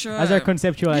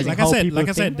conceptualizing like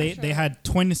I said, they had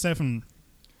 27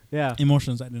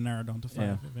 emotions that they narrowed down to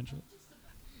 5 eventually.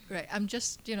 Right, I'm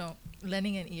just,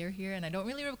 lending an ear here, and I don't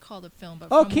really recall the film. But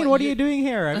Ken, what are you doing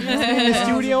here? Have you been in the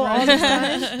studio all this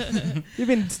time? You've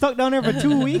been stuck down there for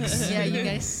 2 weeks? Yeah, you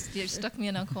guys stuck me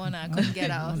in a corner. I couldn't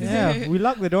get out. Yeah, we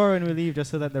lock the door when we leave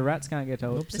just so that the rats can't get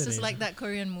out. This is like that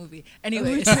Korean movie.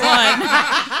 Anyways.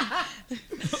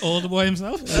 Old boy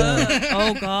himself?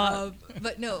 Oh, God.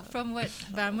 But no, from what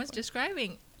Bam was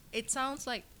describing, it sounds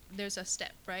like there's a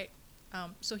step, right?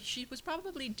 So she was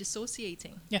probably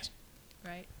dissociating. Yes.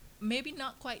 Right? Maybe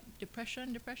not quite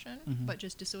depression, but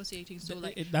just dissociating. So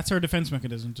that's her defense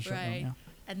mechanism to shut down. Yeah.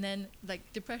 And then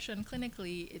depression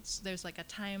clinically, there's like a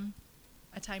time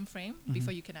frame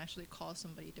before you can actually call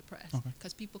somebody depressed,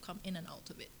 because people come in and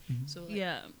out of it. So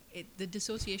the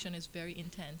dissociation is very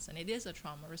intense, and it is a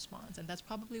trauma response, and that's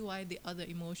probably why the other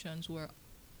emotions were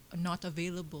not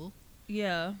available.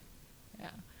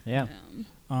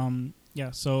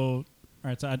 So all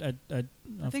right, so I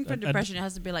think for depression it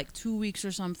has to be like 2 weeks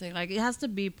or something. Like, it has to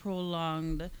be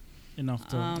prolonged enough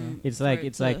to. It's like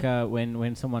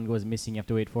when someone goes missing, you have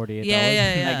to wait 48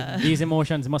 hours. Like, these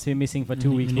emotions must be missing for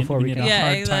 2 weeks before we can.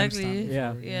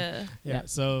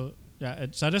 So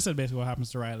I just said basically what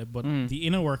happens to Riley, but the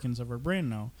inner workings of her brain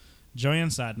now, joy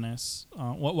and sadness.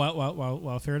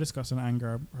 While fear, disgust, and anger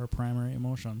are her primary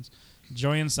emotions,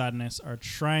 joy and sadness are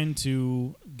trying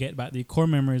to get back the core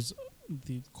memories.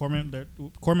 The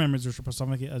core memories, which are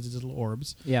personified as these little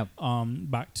orbs,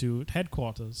 back to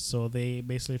headquarters. So they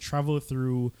basically travel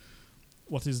through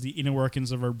what is the inner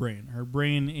workings of her brain. Her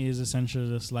brain is essentially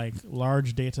this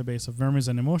large database of memories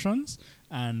and emotions,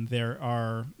 and there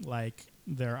are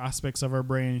aspects of her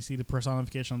brain. You see the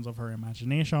personifications of her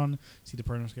imagination. You see the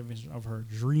personification of her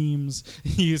dreams.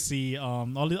 You see all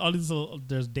these little,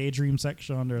 there's daydream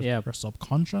section. There's her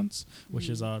subconscious, which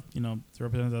is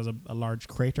represented as a large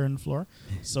crater in the floor.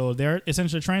 So they're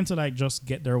essentially trying to just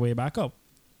get their way back up.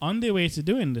 On their way to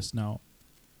doing this now,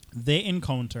 they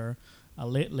encounter a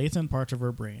latent part of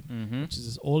her brain, which is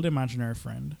this old imaginary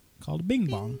friend called Bing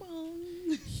Bong.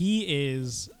 He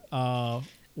is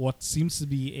what seems to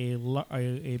be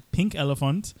a pink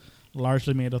elephant,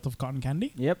 largely made out of cotton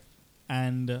candy. Yep.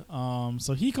 And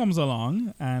so he comes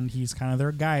along, and he's kind of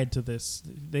their guide to this.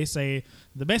 They say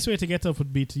the best way to get up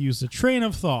would be to use the train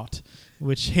of thought,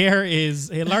 which here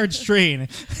is a large train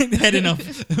heading up,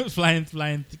 flying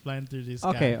through this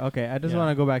sky. Okay. I just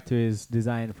want to go back to his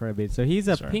design for a bit. So he's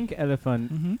a pink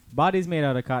elephant, body's made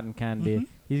out of cotton candy.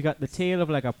 He's got the tail of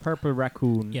like a purple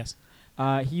raccoon. Yes.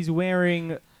 He's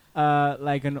wearing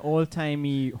like an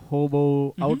old-timey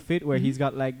hobo outfit where he's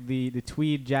got like the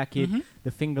tweed jacket,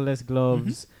 the fingerless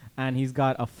gloves, and he's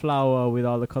got a flower with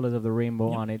all the colors of the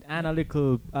rainbow on it, and a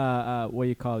little what do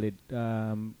you call it,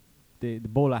 the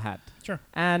bowler hat,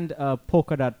 and a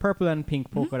polka dot, purple and pink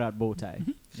polka dot bow tie.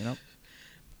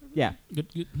 Yeah. Good.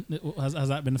 Has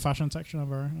that been the fashion section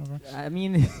of our? I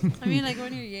mean, like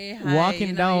when you're yay high,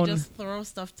 walking down, you just throw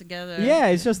stuff together. Yeah,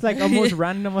 it's just like a most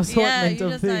random assortment you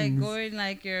of just things. like go in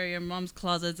like your mom's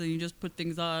closet and you just put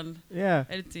things on. Yeah.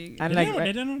 Anything. And they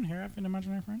didn't hear up in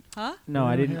Imaginary Friend? Huh? No,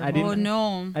 I didn't. Oh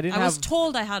no! I was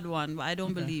told I had one, but I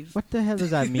don't believe. What the hell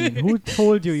does that mean? Who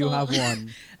told you have one?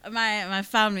 My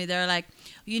family, they're like,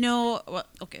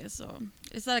 okay, so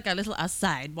it's like a little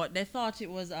aside, but they thought it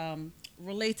was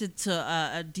related to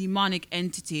a demonic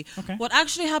entity. Okay. What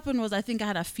actually happened was I think I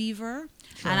had a fever,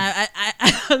 Sure.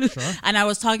 and Sure. and I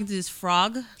was talking to this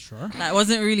frog Sure. that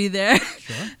wasn't really there.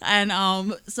 Sure. And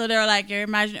so they were like, you're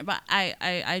imagining, but I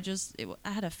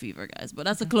had a fever, guys, but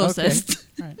that's the closest.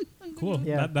 All right. Cool.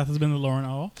 Yeah. That has been the Lauren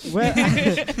Owl. Well,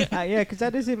 yeah, because I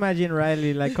just imagine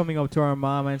Riley like coming up to our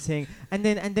mom and saying, and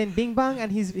then Bing Bong,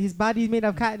 and his body is made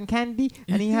of cotton candy,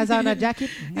 and he has on a jacket,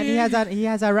 and he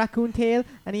has a raccoon tail,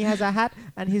 and he has a hat,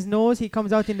 and his nose he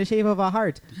comes out in the shape of a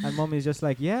heart. And mom is just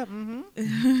like, yeah,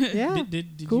 yeah.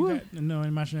 Did cool. you guys know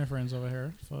Imaginary Friends over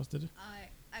here? First, did it?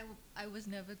 I was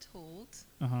never told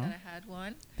Uh-huh. that I had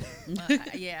one.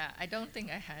 I don't think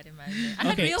I had imaginary. I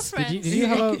had Okay, real did friends. Did you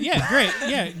have a Yeah, great.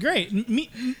 Yeah, great.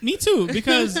 Me too.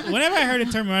 Because whenever I heard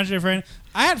the term imaginary friend,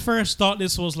 I at first thought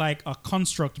this was like a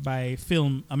construct by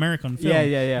American film,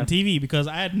 Yeah. and TV. Because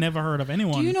I had never heard of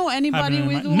anyone. Do you know anybody having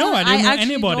with an one? No, I didn't know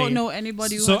actually anybody. don't know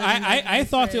anybody. Who So has an I imaginary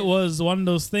thought it friend. was one of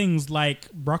those things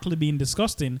like broccoli being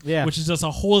disgusting, Yeah. which is just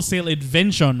a wholesale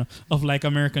invention of like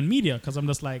American media. Because I'm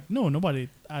just like, no, nobody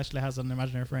actually has an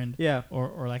imaginary friend, yeah.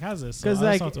 or like has this. So Because I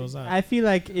like thought it was that. I feel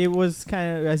like it was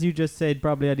kind of, as you just said,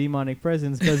 probably a demonic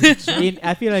presence. Because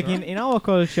I feel like in our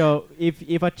culture,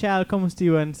 if a child comes to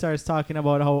you and starts talking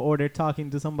about or they're talking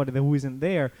to somebody who isn't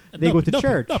there, they go to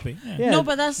church. Yeah. No,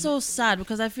 but that's so sad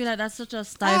because I feel like that's such a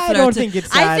stifler. I don't think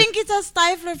it's sad. I think it's a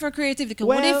stifler for creativity. Because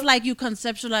what Well- if like you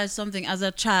conceptualize something as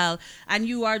a child and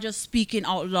you are just speaking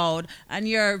out loud and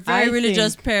your very I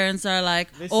religious think- parents are like,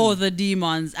 Listen. oh, the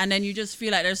demons, and then you just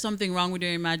feel like there's something wrong with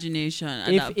your imagination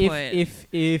at that point.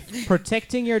 If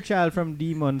protecting your child from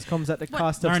demons comes at the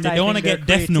cost of Lauren, they stifling don't want to their get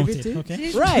death noted, creativity-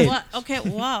 okay? Right. What? Okay,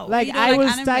 wow. Like, You don't I will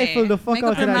anime. stifle the fuck Make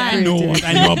out up of your that mind.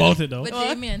 I know about it though. But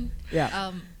Damien,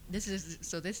 Yeah. this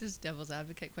is devil's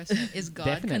advocate question. Is God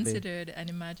Definitely. considered an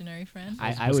imaginary friend?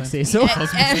 I would say so.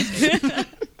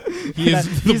 He is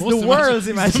He's the world's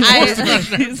imaginary.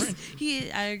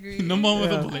 I agree. Number one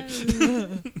with a Yeah.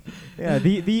 bullet. Yeah,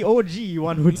 the OG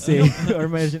one would say, or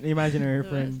imaginary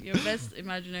friend. Your best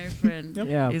imaginary friend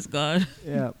Yeah. is God.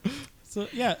 Yeah.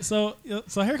 So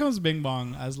here comes Bing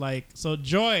Bong as like, so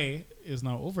Joy is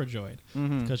now overjoyed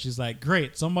because she's like,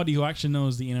 great, somebody who actually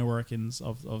knows the inner workings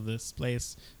of this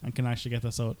place and can actually get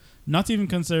us out. Not even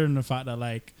considering the fact that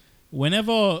like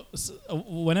whenever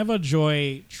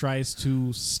Joy tries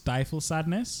to stifle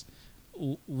sadness,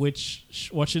 what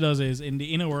she does is in the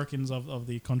inner workings of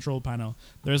the control panel,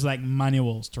 there's like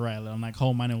manuals to Riley on like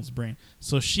how manuals brain.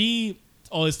 So she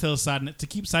always tells sadness to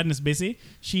keep sadness busy.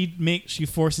 She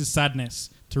forces sadness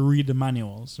to read the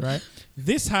manuals, right?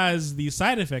 This has the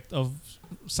side effect of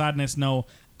sadness now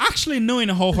actually knowing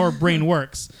how her brain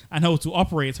works and how to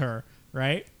operate her,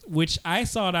 right? Which I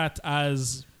saw that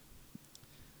as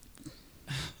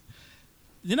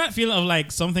you're not feeling of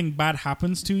like something bad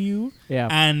happens to you,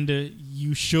 and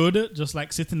you should just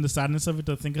like sit in the sadness of it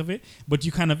or think of it, but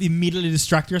you kind of immediately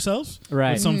distract yourself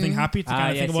with something happy to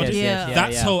kind of think about it.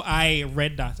 That's how I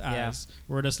read that as,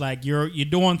 where it's like you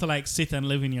don't want to like sit and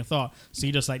live in your thought, so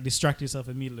you just like distract yourself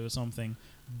immediately with something.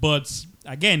 But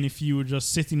again, if you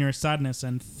just sit in your sadness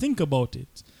and think about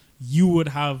it, you would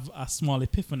have a small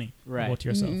epiphany about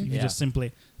yourself if you just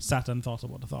simply sat and thought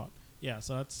about the thought. Yeah,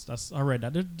 so that's I read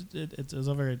that. It's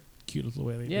a very cute little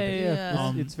way.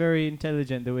 It's very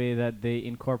intelligent the way that they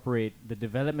incorporate the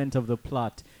development of the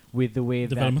plot with the way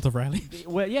development of Riley.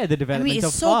 Well, yeah, the development it's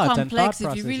of so thought complex and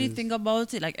thought if you really processes. think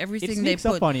about it. Like everything It they sneaks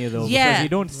put up on you though,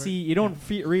 because you don't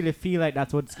really feel like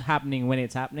that's what's happening when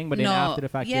it's happening, but then after the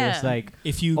fact, you're just like,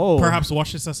 if you perhaps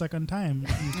watch this a second time.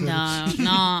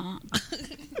 No.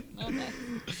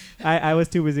 I was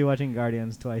too busy watching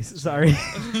Guardians twice. Sorry.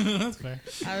 That's fair.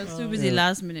 I was too busy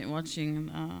last minute watching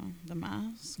The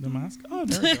Mask. The Mask? Oh,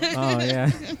 there we go. Oh,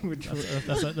 yeah.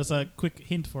 that's a quick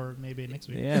hint for maybe next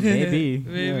week. Yeah,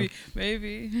 maybe.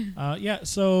 Maybe.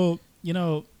 So, you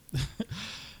know,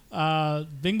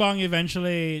 Bing Bong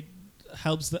eventually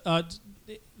helps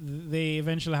they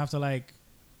eventually have to like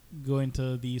go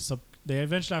into they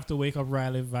eventually have to wake up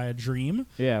Riley via dream.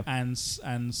 Yeah. And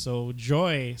so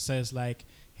Joy says like,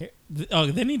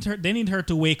 they need her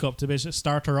to wake up to basically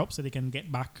start her up so they can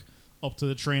get back up to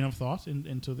the train of thought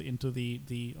into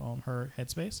the her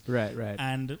headspace. Right.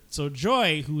 And so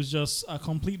Joy, who's just a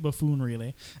complete buffoon,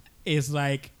 really, is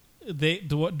like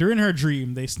during her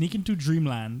dream they sneak into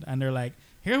dreamland and they're like,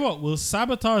 here's what, we'll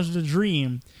sabotage the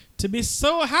dream to be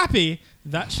so happy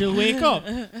that she'll wake up.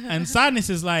 And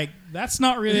Sadness is like, that's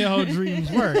not really how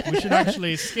dreams work. We should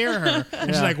actually scare her.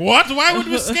 And she's like, what? Why would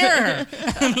we scare her?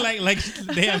 like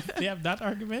they have that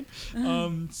argument.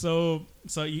 So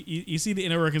you see the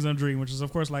inner workings of a dream, which is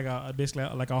of course like basically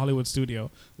like a Hollywood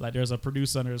studio. Like there's a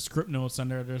producer and there's script notes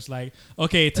and there's like,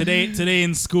 okay, today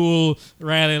in school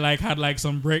Riley like had like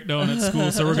some breakdown at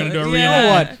school, so we're gonna do a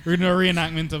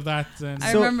reenactment of that. And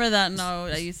I remember that now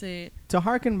that you say it. To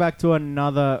harken back to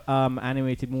another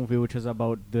animated movie, which was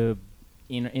about the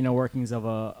inner workings of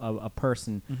a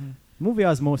person. Mm-hmm. Movie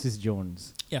Osmosis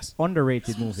Jones. Yes.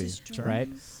 Underrated movie, right?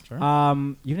 Sure.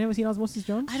 You've never seen Osmosis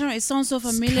Jones? I don't know. It sounds so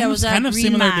familiar. It's kind of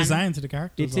similar man? design to the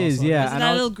characters. It is, also. yeah. Is it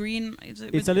that little green?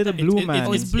 It's a little blue man.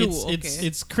 Oh, it's blue.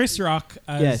 It's Chris Rock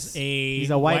as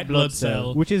he's a white blood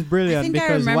cell, which is brilliant I think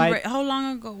because I remember how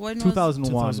long ago? When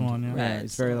 2001. Yeah.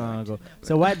 It's very long ago.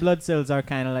 So white blood cells are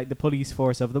kind of like the police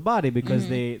force of the body because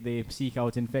they seek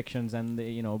out infections and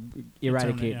they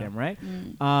eradicate them, right?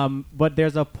 But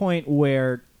there's a point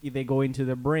where they go into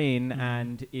the brain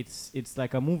and it's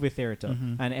like a movie theater,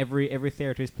 and every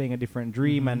theater is playing a different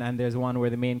dream, and there's one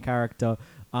where the main character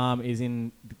is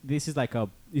in this is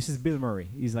Bill Murray.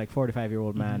 He's like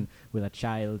 45-year-old man with a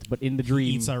child, but in the dream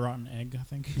he eats a rotten egg, I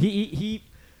think. He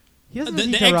doesn't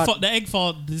the egg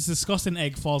fall. This disgusting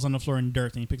egg falls on the floor in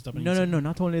dirt, and he picks it up. And no.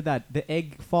 Not only that, the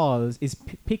egg falls is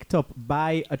picked up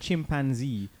by a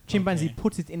chimpanzee. Chimpanzee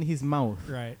puts it in his mouth.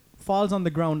 Right. Falls on the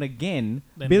ground again.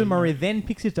 Then Bill Murray then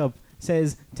picks it up,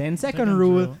 says 10-second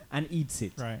rule, and eats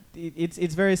it. Right.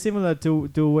 It's very similar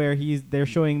to where they're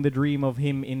showing the dream of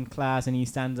him in class and he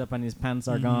stands up and his pants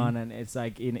are gone, and it's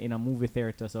like in a movie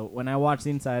theater. So when I watched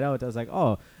Inside Out, I was like,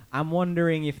 oh, I'm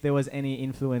wondering if there was any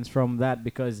influence from that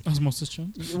because Osmosis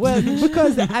Jones. Well,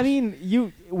 because I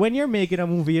mean, when you're making a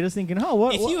movie, you're just thinking,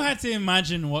 what? If you had to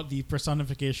imagine what the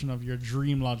personification of your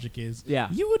dream logic is, yeah,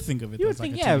 you would think of it as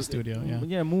like a TV studio.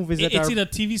 Yeah, movies. It's either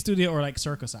TV studio or like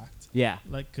circus act. Yeah,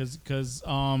 like because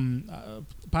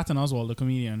Patton Oswalt, the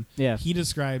comedian, he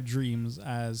described dreams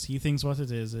as he thinks what it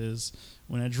is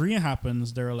when a dream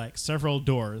happens, there are like several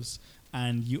doors.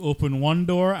 And you open one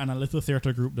door, and a little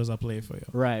theater group does a play for you.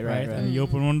 Right. And you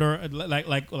open one door,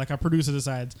 like a producer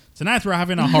decides tonight we're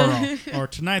having a horror, or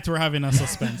tonight we're having a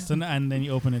suspense, and then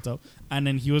you open it up. And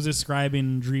then he was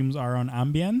describing dreams are on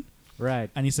Ambien. Right.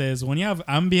 And he says when you have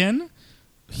Ambien,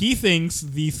 he thinks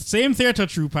the same theater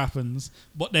troupe happens,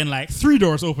 but then like 3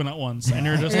 doors open at once, and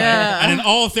you're just like, and then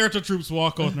all theater troops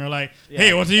walk out, and they're like,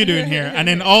 "Hey, what are you doing here?" And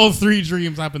then all 3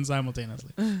 dreams happen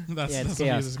simultaneously. That's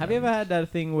chaos. Have you ever had that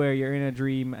thing where you're in a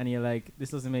dream and you're like, "This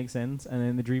doesn't make sense," and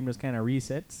then the dream just kind of resets?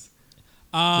 Has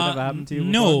that ever happened to you?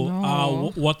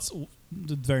 No. What's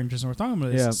very interesting? We're talking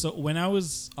about this. Yeah. So when I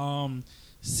was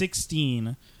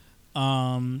 16, 17,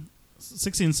 and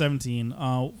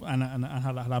I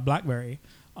had a BlackBerry.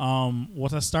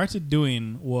 What I started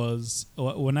doing was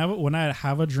when I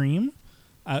have a dream,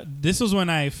 this was when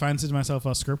I fancied myself a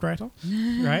scriptwriter,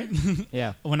 right?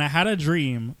 Yeah. When I had a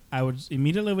dream, I would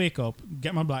immediately wake up,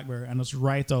 get my BlackBerry, and just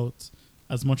write out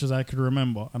as much as I could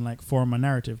remember and like form a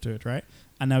narrative to it, right?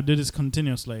 And I would do this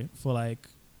continuously for like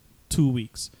 2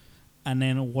 weeks. And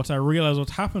then what I realized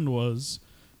what happened was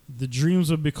the dreams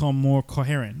would become more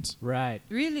coherent. Right.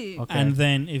 Really? Okay. And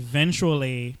then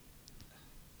eventually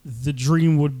the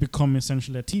dream would become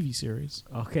essentially a TV series.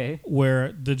 Okay.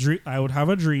 Where I would have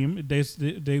a dream.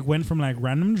 They went from like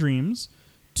random dreams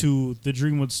to the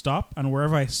dream would stop, and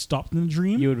wherever I stopped in the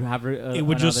dream, you would have it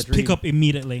would just pick up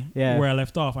immediately where I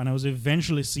left off, and I was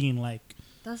eventually seeing like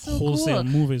wholesale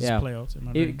movies play out in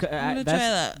my brain. I'm gonna try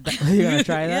that. You're gonna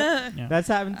try that? Yeah. That's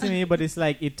happened to me, but it's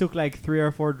like it took like 3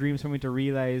 or 4 dreams for me to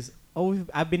realize,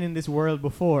 I've been in this world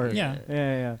before. Yeah.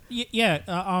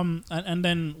 And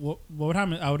then what would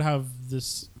happen? I would have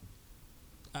this.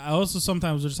 I also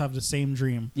sometimes would just have the same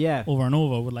dream. Over and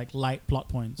over with like light plot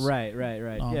points. Right.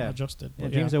 Adjusted. Yeah,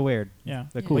 dreams are weird. Yeah.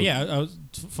 They're cool. But yeah, I was,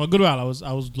 for a good while I was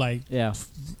like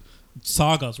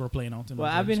sagas were playing out.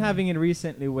 I've been having it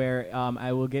recently where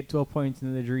I will get to a point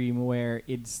in the dream where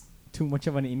it's too much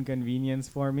of an inconvenience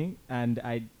for me, and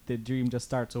the dream just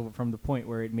starts over from the point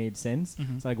where it made sense.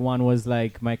 Mm-hmm. So like one was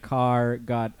like my car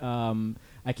got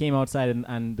I came outside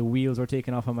and the wheels were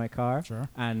taken off of my car,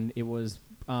 and it was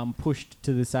pushed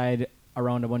to the side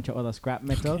around a bunch of other scrap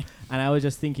metal, and I was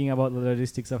just thinking about the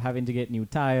logistics of having to get new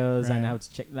tires and how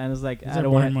to check. And I was like, I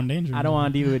don't want to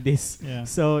deal with this. Yeah.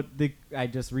 So I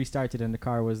just restarted, and the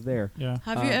car was there. Yeah.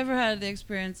 Have you ever had the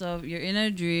experience of you're in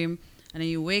a dream and then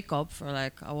you wake up for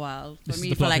like a while? For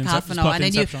me, for like half an hour, and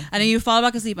then you fall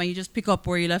back asleep and you just pick up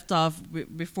where you left off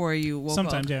before you woke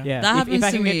Sometimes, up. yeah. That happens if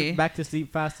I to can me. get back to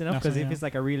sleep fast enough, because if it's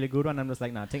like a really good one, I'm just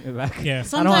like, nah, take me back. Yeah.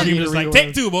 I don't want to be just like,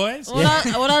 take 2, boys.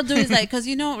 What I'll do is like, because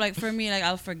like for me, like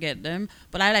I'll forget them,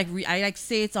 but I like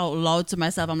say it out loud to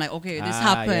myself. I'm like, okay, this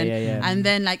happened, and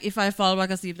then like if I fall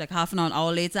back asleep like half an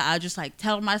hour later, I'll just like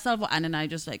tell myself, and then I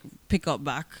just like pick up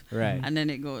back, right, and then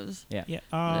it goes. Yeah.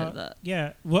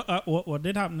 What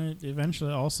did happen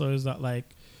eventually also is that like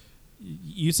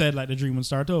you said like the dream would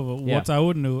start over. What I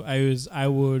would do, I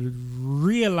would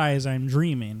realize I'm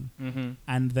dreaming,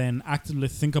 and then actively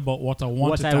think about what I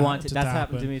wanted to That's happen.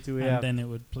 happened to me too. Yeah. And then it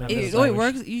would play. It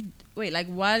works. Wait, like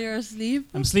while you're asleep?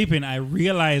 I'm sleeping. I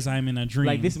realize I'm in a dream.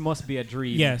 Like this must be a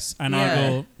dream. Yes, and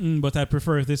I'll go. But I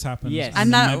prefer if this happens. Yes,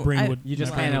 and my brain would. You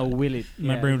just kind of will it.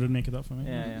 My brain would make it up for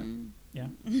me. Yeah.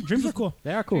 Dreams are cool.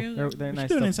 They are cool. They're nice. We should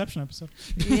do an Inception episode.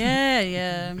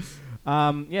 Yeah.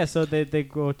 So they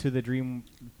go to the dream,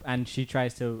 and she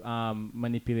tries to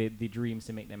manipulate the dreams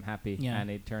to make them happy,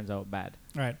 and it turns out bad.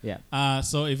 Right. Yeah.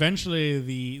 So eventually,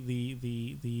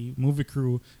 the movie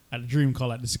crew at the dream call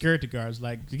like the security guards,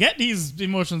 like, to get these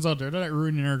emotions out there. They're like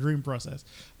ruining her dream process.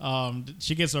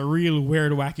 She gets a real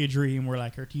weird, wacky dream where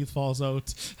like her teeth falls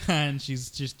out, and she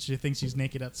thinks she's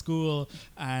naked at school,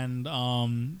 and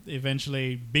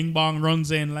eventually Bing Bong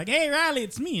runs in like, "Hey, Riley,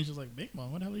 it's me." And she's like, "Bing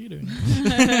Bong, what the hell are you doing?"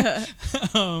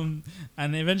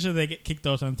 And eventually they get kicked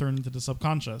out and thrown into the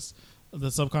subconscious,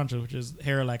 which is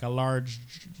here like a large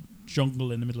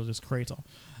jungle in the middle of this crater.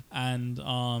 And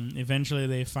eventually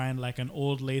they find like an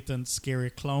old latent scary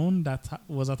clone that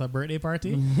was at a birthday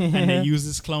party, and they use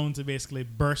this clone to basically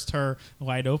burst her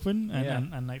wide open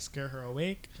and like scare her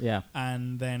awake. Yeah.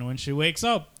 And then when she wakes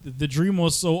up, the dream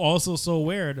was so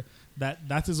weird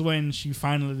that is when she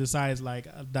finally decides like,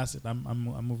 that's it, I'm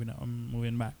moving out, I'm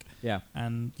moving back. Yeah.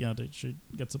 And she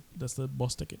gets that's the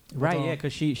bus ticket. Right. Yeah,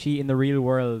 because she in the real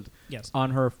world,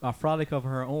 on her a frolic of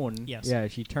her own. Yes. Yeah,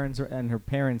 she turns her, and her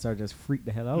parents are just freaked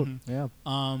the hell out. Yeah.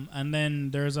 And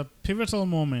then there's a pivotal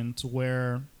moment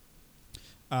where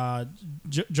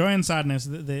Joy and Sadness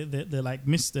they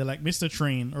miss the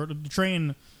train, or the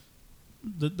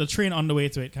train on the way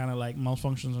to it kind of like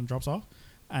malfunctions and drops off,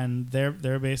 and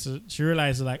they're basically, she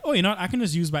realizes like, oh, you know what, I can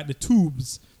just use back the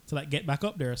tubes to like get back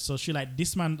up there. So she like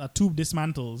a tube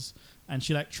dismantles, and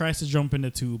she like tries to jump in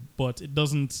the tube, but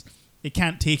it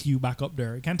can't take you back up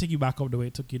there. It can't take you back up the way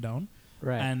it took you down.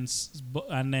 Right.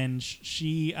 And then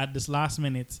she at this last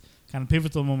minute kind of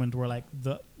pivotal moment where like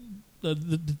the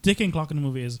ticking clock in the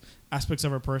movie is aspects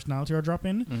of her personality are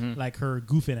dropping. Like her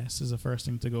goofiness is the first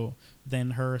thing to go.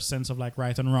 Then her sense of like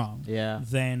right and wrong. Yeah.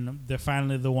 Then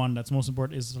finally the one that's most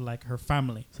important is like her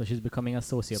family. So she's becoming a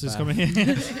sociopath.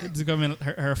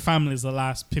 Her family is the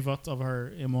last pivot of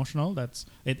her emotional. That's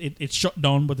it's shut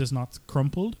down, but it's not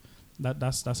crumpled.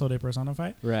 That's how they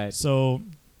personify. Right. So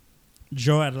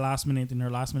Joe at the last minute, in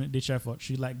her last minute ditch effort,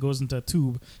 she like goes into a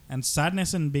tube, and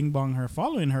Sadness and Bing Bong are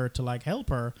following her to like help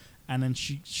her. And then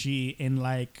she in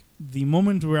like the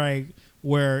moment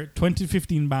where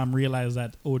 2015 Bam realized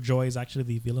that Joy is actually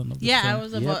the villain of the film. I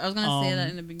was gonna say that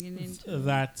in the beginning too.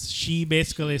 That she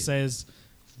basically says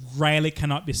Riley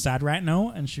cannot be sad right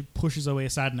now, and she pushes away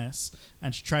Sadness,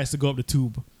 and she tries to go up the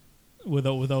tube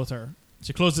without her.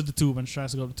 She closes the tube and she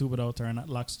tries to go up the tube without her, and that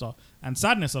locks her. And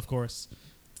Sadness, of course,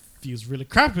 feels really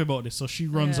crappy about this, so she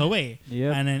runs away.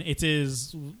 Yep. And then it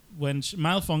is when she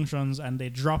malfunctions and they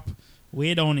drop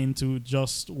way down into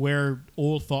just where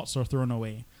old thoughts are thrown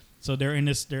away. So they're in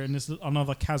this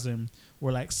another chasm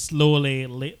where like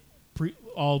slowly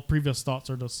all previous thoughts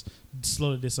are just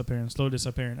slowly disappearing.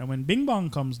 And when Bing Bong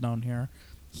comes down here,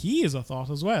 he is a thought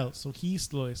as well, so he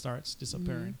slowly starts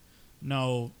disappearing.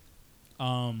 Now,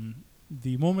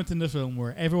 the moment in the film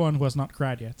where everyone who has not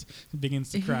cried yet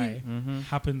begins to cry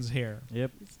happens here.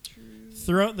 Yep. It's true.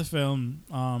 Throughout the film,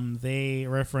 they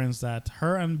reference that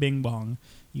her and Bing Bong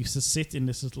used to sit in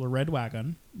this little red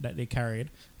wagon that they carried,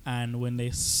 and when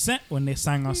they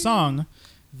sang a song,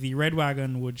 the red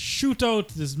wagon would shoot out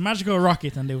this magical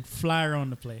rocket, and they would fly around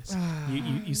the place.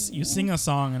 You sing a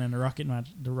song, and then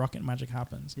the rocket magic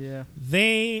happens. Yeah.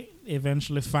 They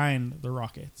eventually find the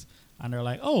rocket, and they're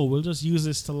like, "Oh, we'll just use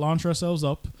this to launch ourselves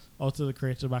up out of the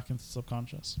crater back into the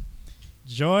subconscious."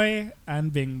 Joy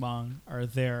and Bing Bong are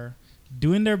there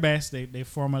doing their best. They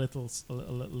form a little what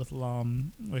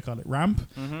do you call it, ramp,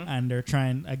 and they're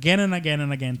trying again and again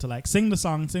and again to like sing the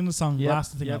song,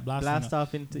 blast the thing up, blast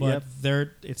off into. But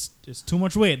it's too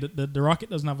much weight. The rocket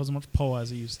doesn't have as much power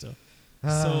as it used to.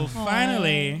 So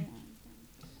finally,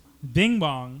 Bing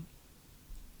Bong.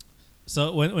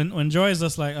 So when Joy is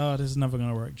just like, oh, this is never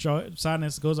gonna work,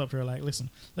 Sadness goes up to her like, listen,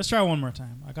 let's try one more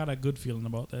time. I got a good feeling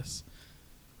about this.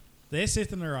 They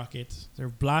sit in the rocket, they're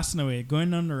blasting away,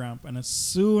 going down the ramp, and as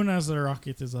soon as the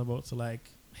rocket is about to like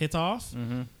hit off,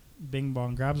 Bing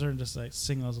Bong grabs her and just like,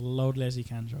 sing as loudly as you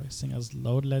can, Joy. Sing as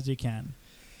loudly as you can.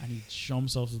 And he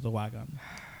jumps out of the wagon.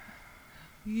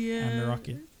 Yeah. And the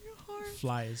rocket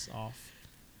flies off.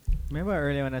 Remember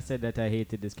earlier when I said that I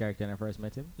hated this character when I first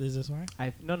met him? Is this why?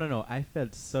 No. I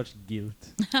felt such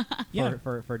guilt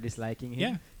for disliking him.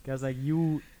 Yeah. Because like,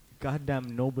 you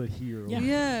goddamn noble hero.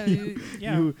 Yeah.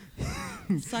 You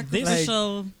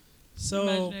sacrificial so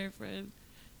imaginary friend.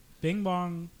 Bing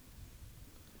Bong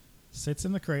sits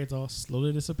in the cradle,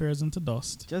 slowly disappears into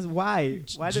dust. Just why?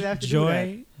 Why did I have to do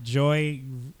that? Joy.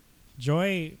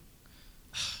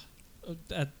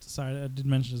 Sorry, I did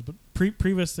mention this, but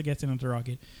previous to getting into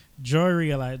Rocket,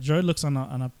 Joy looks on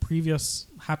a previous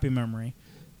happy memory,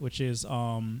 which is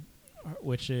when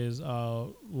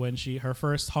her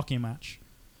first hockey match,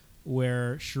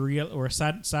 where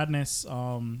Sadness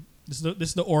this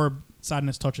is the orb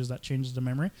Sadness touches that changes the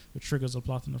memory, which triggers the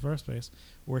plot in the first place,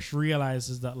 where she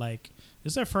realizes that like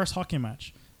this is her first hockey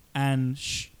match, and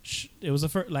it was the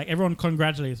first, like everyone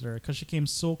congratulated her because she came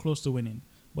so close to winning,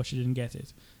 but she didn't get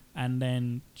it. And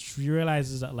then she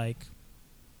realizes that like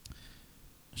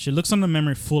she looks on the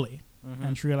memory fully,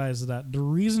 and she realizes that the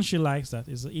reason she likes that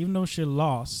is that even though she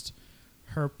lost,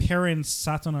 her parents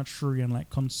sat on a tree and like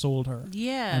consoled her,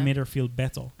 and made her feel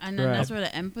better. And then that's where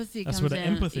the empathy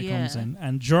comes in.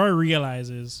 And Joy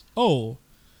realizes, oh,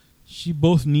 she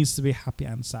both needs to be happy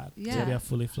and sad to be a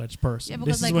fully fledged person. Yeah,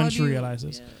 this is when she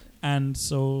realizes. Yeah. And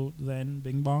so then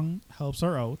Bing Bong helps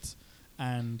her out.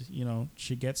 And, you know,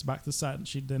 she gets back to Sadness.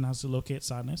 She then has to locate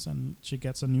Sadness, and she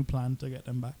gets a new plan to get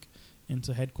them back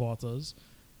into headquarters.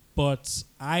 But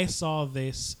I saw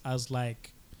this as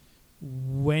like,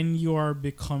 when you are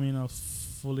becoming a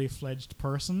fully fledged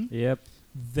person,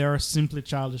 there are simply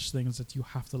childish things that you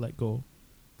have to let go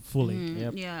fully.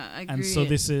 Yeah, I agree. And so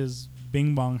this is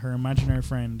Bing Bong, her imaginary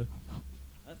friend,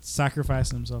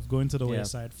 sacrificing himself, going to the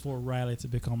wayside for Riley to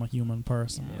become a human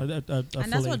person. And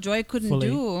that's what Joy couldn't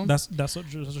do. That's what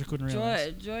Joy couldn't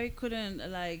realize. Joy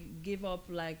couldn't like give up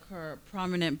like her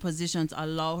prominent position to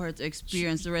allow her to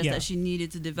experience the rest that she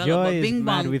needed to develop. Joy but Bing is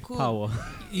Bong mad with power.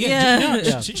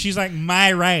 She's like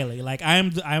my Riley. Like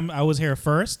I was here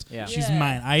first. She's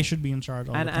mine. I should be in charge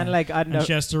all the time. And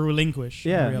she has to relinquish.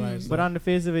 Realize but on the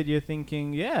face of it, you're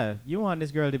thinking, you want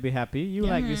this girl to be happy. You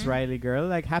like this Riley girl.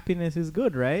 Like, happiness is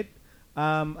good, right?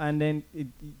 And then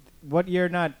what you're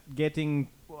not getting,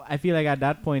 I feel like at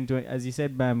that point, as you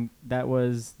said, Bam, that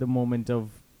was the moment of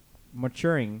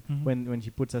maturing when she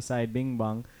puts aside Bing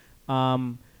Bong.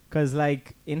 Because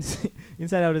like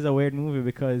Inside Out is a weird movie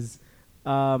because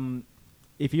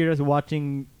if you're just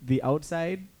watching the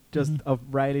outside just of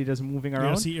Riley just moving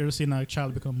around, you're seeing a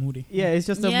child become moody. Yeah, it's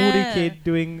just a moody kid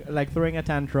doing like throwing a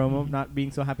tantrum of not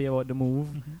being so happy about the move.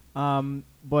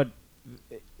 But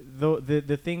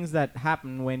the things that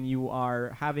happen when you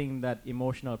are having that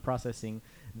emotional processing,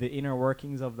 the inner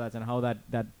workings of that and how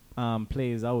that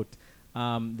plays out,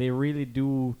 they really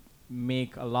do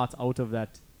make a lot out of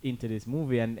that into this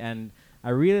movie, and I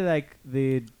really like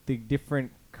the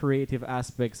different creative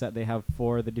aspects that they have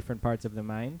for the different parts of the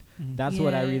mind. That's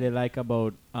what I really like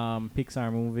about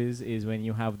Pixar movies, is when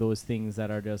you have those things that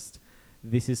are just,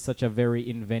 this is such a very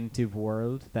inventive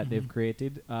world that they've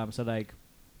created. So like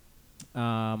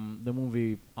the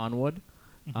movie Onward.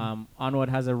 Onward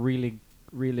has a really,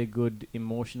 really good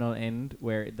emotional end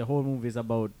where the whole movie is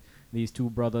about these two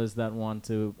brothers that want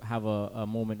to have a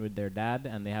moment with their dad,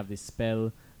 and they have this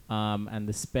spell, and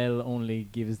the spell only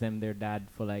gives them their dad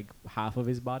for like half of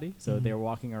his body, so they're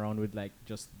walking around with like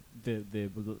just the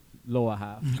lower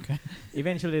half.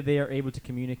 Eventually they are able to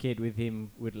communicate with him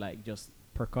with like just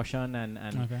percussion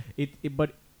and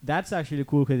but that's actually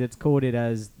cool because it's coded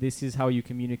as, this is how you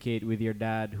communicate with your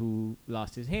dad who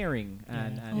lost his hearing,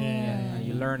 and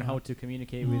you learn how to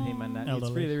communicate with him, and that it's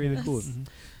really, really cool.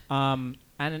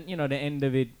 And you know, the end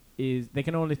of it is they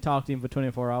can only talk to him for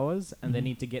 24 hours, and they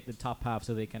need to get the top half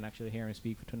so they can actually hear him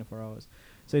speak for 24 hours.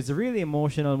 So it's a really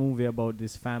emotional movie about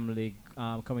this family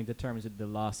coming to terms with the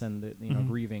loss and the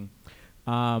grieving.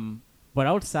 But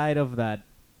outside of that,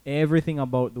 everything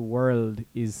about the world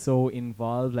is so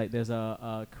involved. Like there's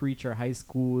a creature high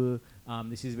school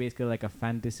This is basically like a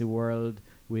fantasy world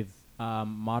with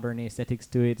modern aesthetics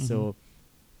to it. So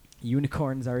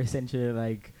unicorns are essentially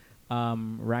like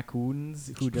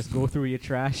raccoons who just go through your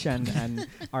trash and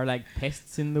are like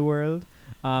pests in the world.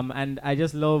 And I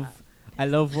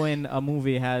love when a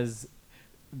movie has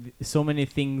so many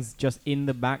things just in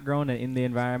the background and in the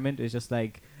environment. It's just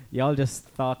like y'all just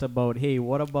thought about, hey,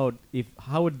 what about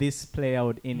how would this play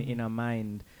out in a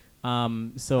mind?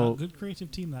 So good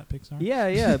creative team, that Pixar.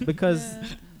 Yeah, because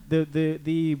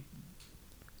the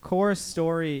core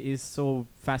story is so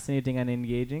fascinating and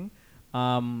engaging,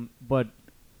 but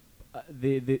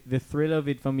the thrill of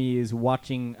it for me is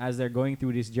watching as they're going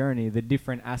through this journey, the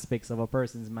different aspects of a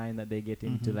person's mind that they get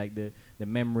into, like the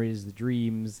memories, the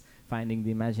dreams, finding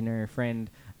the imaginary friend,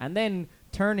 and then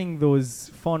turning those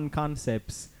fun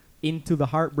concepts into the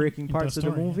heartbreaking parts of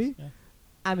the movie. Yeah.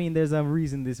 I mean, there's a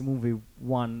reason this movie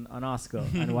won an Oscar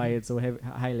and why it's so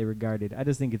highly regarded. I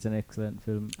just think it's an excellent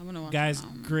film. I'm gonna watch Guys,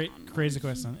 it. crazy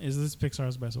question. Is this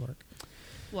Pixar's best work?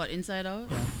 What, Inside Out?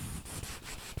 Yeah.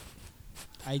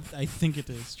 I think it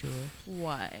is, truly.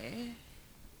 Why?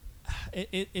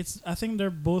 It's. I think they're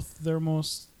both their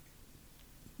most.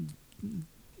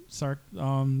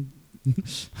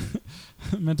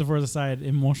 Metaphors aside,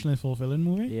 emotionally fulfilling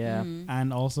movie. Yeah.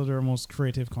 And also their most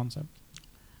creative concept.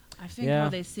 I think how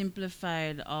they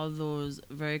simplified all those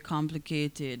very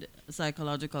complicated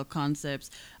psychological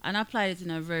concepts and applied it in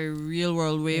a very real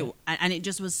world way, and it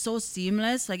just was so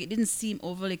seamless. Like, it didn't seem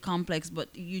overly complex,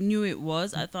 but you knew it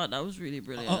was. I thought that was really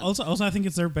brilliant. Also, I think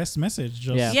it's their best message.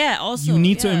 Also, you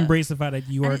need to embrace the fact that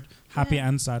you are happy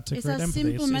and sad to it's create a empathy.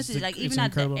 simple message. Like, even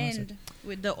at the end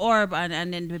with the orb,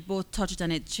 and then we both touch it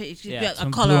and it a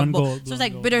color of both. So it's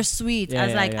like bittersweet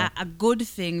as a good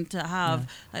thing to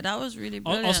have. Like, that was really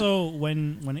brilliant. Also,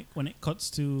 when it cuts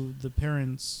to the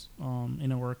parents'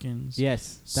 inner workings.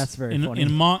 Yes, that's very funny.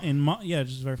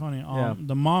 Just very funny.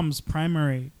 The mom's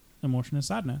primary emotion is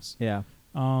sadness. Yeah.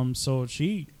 So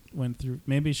she went through.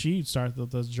 Maybe she started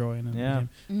with this joy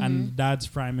and dad's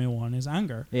primary one is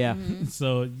anger. Yeah.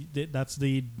 So that's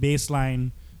the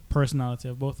baseline personality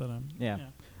of both of them. Yeah.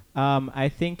 I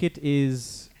think it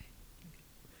is.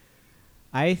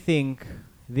 I think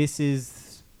this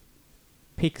is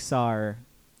Pixar,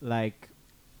 like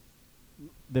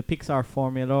the Pixar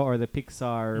formula or the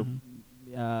Pixar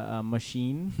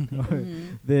machine, or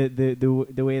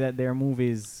the way that their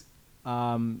movies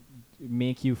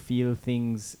make you feel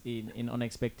things in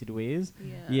unexpected ways.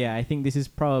 Yeah, I think this is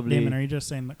probably. Damon, are you just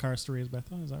saying that Car Story is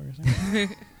better? Is that what you're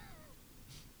saying?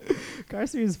 Car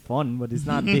Story is fun, but it's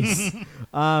not this.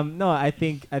 No, I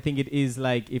think it is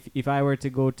like if I were to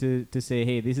go to say,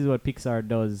 hey, this is what Pixar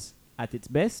does at its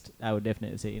best, I would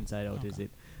definitely say Inside Out is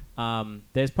it.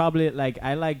 There's probably like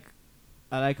I like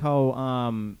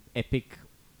how epic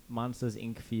Monsters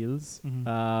Inc. feels.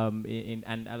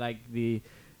 And I like the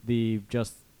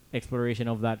just exploration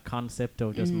of that concept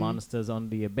of just monsters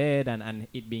under your bed and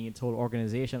it being its whole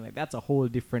organization. Like, that's a whole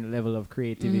different level of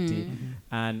creativity.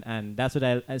 And that's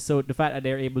what so the fact that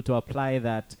they're able to apply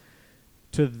that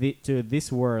to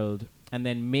this world and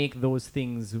then make those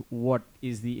things what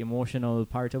is the emotional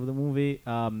part of the movie.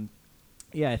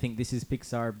 I think this is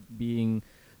Pixar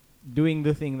doing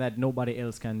the thing that nobody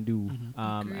else can do.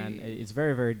 And it's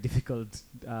very, very difficult.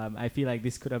 I feel like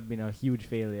this could have been a huge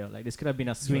failure. Like, this could have been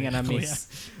a swing and a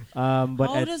miss. But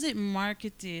how does it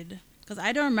marketed? Because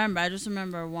I don't remember. I just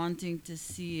remember wanting to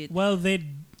see it. Well,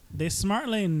 they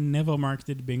smartly never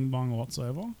marketed Bing Bong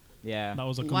whatsoever. Yeah. That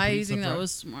was a complete Why do you think surprise. that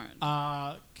was smart?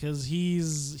 Because he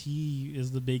is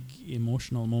the big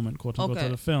emotional moment, quote unquote, of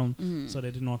the film. So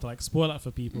they didn't want to like spoil that for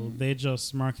people. They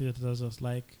just marketed it as just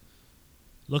like,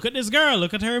 look at this girl,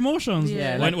 look at her emotions.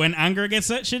 Yeah. When anger gets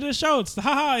set, she just shouts,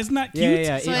 haha, isn't that cute?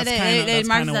 Yeah. So they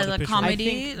marketed it as a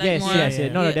comedy? Yes.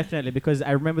 No, definitely. Because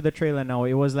I remember the trailer now.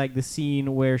 It was like the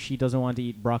scene where she doesn't want to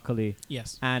eat broccoli.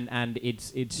 Yes. And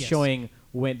it's showing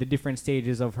when the different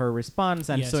stages of her response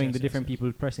and showing the different people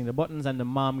pressing the buttons and the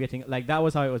mom getting, like, that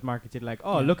was how it was marketed. Like,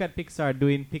 look at Pixar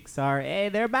doing Pixar. Hey,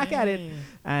 they're back at it.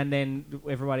 And then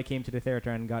everybody came to the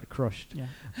theater and got crushed.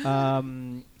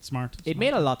 Smart. It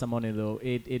made a lot of money, though.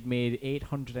 It made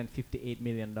 $858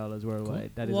 million worldwide. Cool.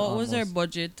 That is what was their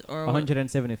budget? Or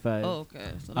 175. Oh,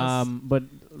 okay. So but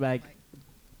like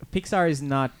Pixar is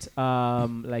not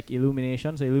like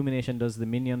Illumination. So Illumination does the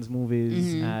Minions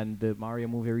movies and the Mario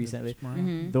movie recently.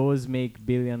 Those make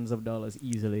billions of dollars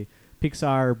easily.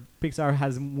 Pixar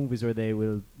has movies where they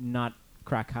will not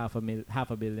crack half a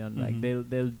billion. Like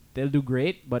they'll they'll do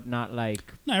great, but not like.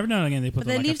 No, every now and again they put But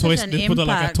like they a leave toy. such an They put like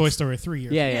a impact. Toy Story 3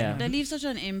 or Yeah, something. yeah. They leave such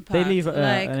an impact. They leave, like,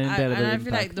 an indelible and I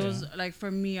feel like impact, those, like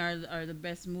for me, are the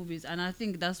best movies, and I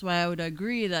think that's why I would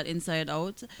agree that Inside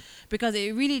Out, because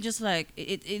it really just like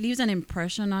it leaves an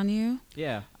impression on you.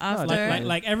 Yeah. After.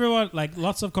 Like everyone, like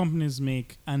lots of companies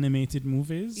make animated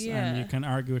movies, and you Yeah. can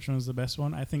argue which one is the best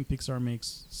one. I think Pixar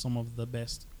makes some of the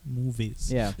best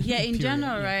movies. Yeah. Yeah, in Period,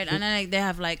 general, yeah. right? And then like they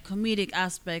have like comedic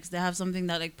aspects. They have something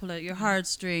that like pull at your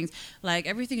heartstrings. Like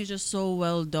everything is just so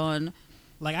well done.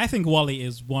 Like I think Wall-E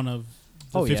is one of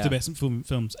the 50 yeah. best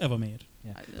films ever made.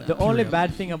 Yeah. Yeah. The only Period.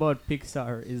 bad thing about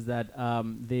Pixar is that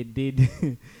they did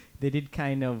they did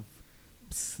kind of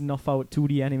snuff out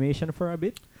 2D animation for a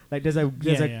bit. Like there's a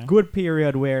Yeah. good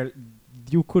period where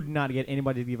you could not get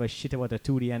anybody to give a shit about a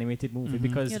 2D animated movie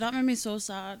because Yeah, that made me so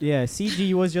sad.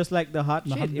 CG was just like the hot The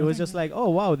shit. hot It was thing, just like, oh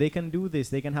wow, they can do this.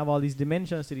 They can have all these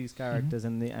dimensions to these characters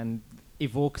and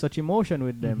evoke such emotion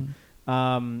with them.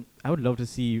 I would love to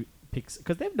see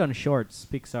because they've done shorts,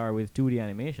 Pixar, with 2D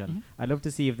animation. I'd love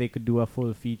to see if they could do a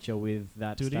full feature with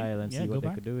that 2D? style and Yeah, see go what they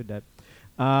back. could do with that.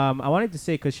 I wanted to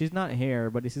say, because she's not here,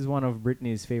 but this is one of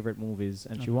Brittany's favorite movies,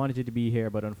 and she Okay. wanted you to be here,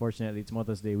 but unfortunately it's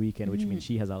Mother's Day weekend, which means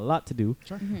she has a lot to do.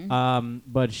 Sure.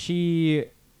 But she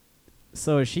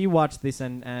watched this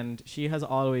and she has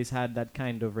always had that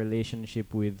kind of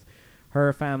relationship with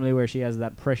her family where she has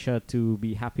that pressure to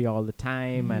be happy all the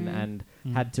time and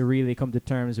had to really come to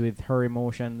terms with her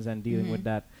emotions and dealing with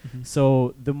that.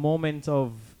 So the moment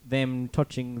of them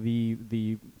touching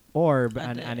the orb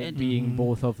At and the it end. being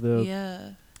both of the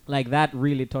Yeah. like that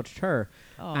really touched her.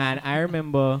 Oh. And I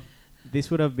remember this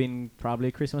would have been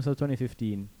probably Christmas of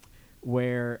 2015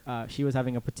 where she was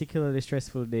having a particularly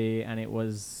stressful day and it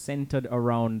was centered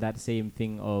around that same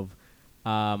thing of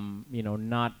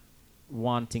not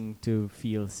wanting to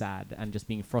feel sad and just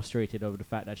being frustrated over the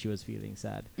fact that she was feeling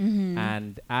sad.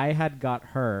 And I had got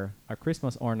her a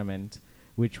Christmas ornament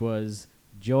which was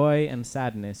joy and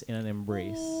sadness in an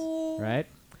embrace, right?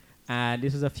 And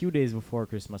this was a few days before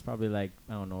Christmas, probably like,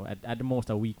 I don't know, at the most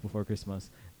a week before Christmas.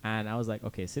 And I was like,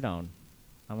 okay, sit down.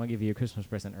 I'm going to give you a Christmas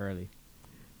present early.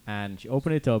 And she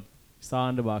opened it up, saw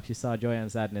in the box, she saw joy and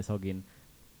sadness hugging.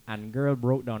 And girl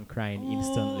broke down crying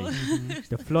instantly.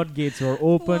 The floodgates were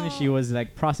open. She was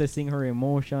like processing her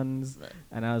emotions.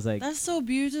 And I was like, That's so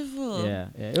beautiful. yeah,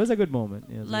 it was a good moment.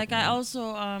 It was a Like good I moment.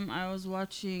 also I was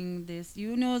watching this.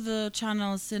 You know the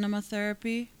channel Cinema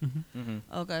Therapy?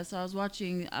 Okay, so I was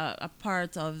watching a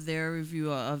part of their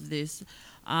review of this.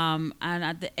 And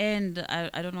at the end,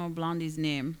 I don't know Blondie's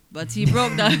name, but he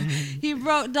broke down. He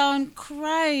broke down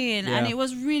crying, and Yeah. it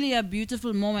was really a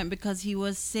beautiful moment because he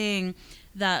was saying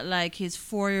that like his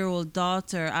 4-year-old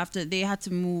daughter, after they had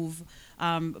to move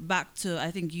back to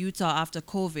I think Utah after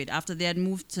COVID, after they had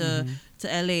moved to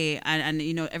LA and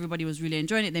everybody was really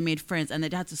enjoying it. They made friends and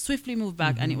they had to swiftly move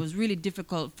back, and it was really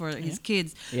difficult for his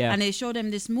kids. Yeah. And they showed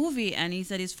him this movie, and he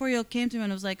said his 4-year-old came to him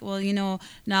and was like, well,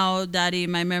 now Daddy,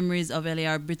 my memories of LA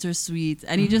are bittersweet,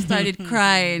 and he just started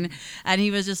crying, and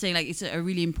he was just saying like it's a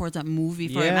really important movie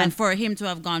for him, Yeah. and for him to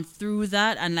have gone through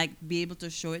that and like be able to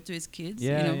show it to his kids.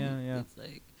 Yeah, yeah. It's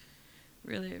like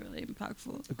really, really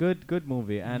impactful. A good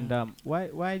movie. And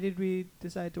why did we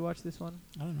decide to watch this one?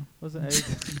 I don't know. Was it?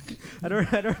 I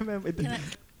don't remember.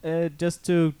 Just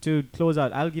to close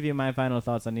out, I'll give you my final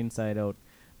thoughts on Inside Out.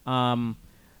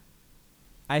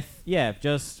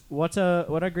 Just what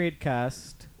a great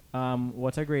cast.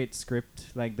 What a great script.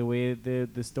 Like the way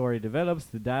the story develops,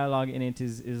 the dialogue in it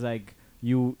is like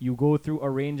you go through a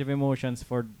range of emotions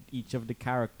for each of the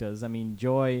characters. I mean,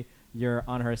 Joy, you're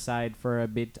on her side for a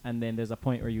bit, and then there's a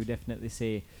point where you definitely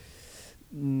say,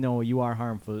 no, you are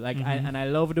harmful. Like, I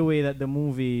love the way that the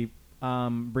movie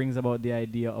brings about the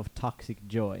idea of toxic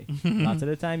joy. Lots of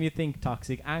the time you think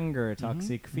toxic anger,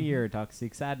 toxic fear,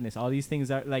 toxic sadness. All these things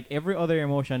are like every other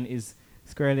emotion is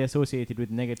squarely associated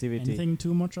with negativity. Anything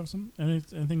too much of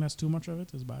anything that's too much of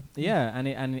it is bad. Yeah,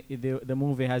 the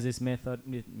movie has this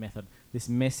this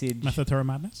message. Method to our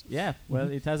madness. Yeah, well,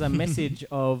 it has a message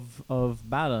of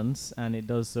balance, and it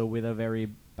does so with a very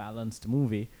balanced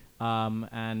movie.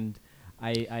 And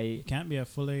You can't be a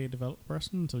fully developed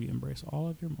person until you embrace all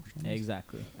of your emotions.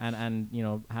 exactly, and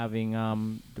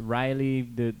having Riley,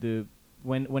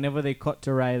 whenever they cut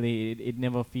to Riley, it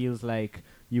never feels like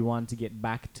you want to get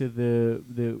back to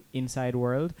the inside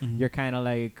world. You're kind of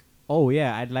like, oh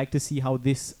yeah, I'd like to see how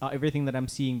this everything that I'm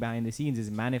seeing behind the scenes is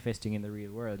manifesting in the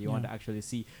real world. You want to actually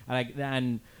see,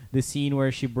 and the scene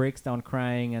where she breaks down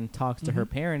crying and talks to her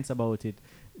parents about it.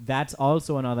 That's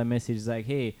also another message. Like,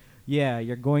 hey, yeah,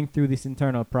 you're going through this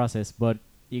internal process, but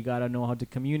you gotta know how to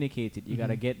communicate it. You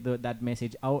gotta get that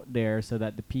message out there so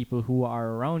that the people who are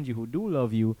around you, who do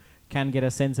love you, can get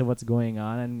a sense of what's going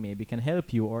on and maybe can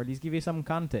help you or at least give you some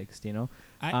context, you know.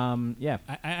 I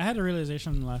had a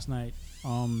realization last night.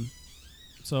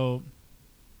 So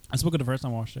I spoke it the first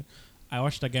time I watched it. I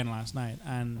watched it again last night,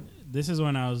 and this is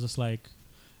when I was just like,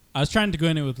 I was trying to go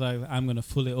in it with like, I'm gonna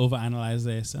fully overanalyze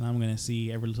this, and I'm gonna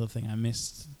see every little thing I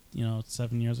missed, 7,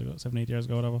 8 years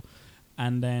ago, whatever.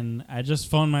 And then I just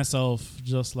found myself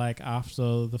just like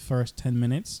after the first 10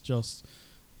 minutes, just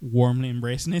warmly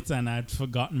embracing it, and I'd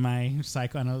forgotten my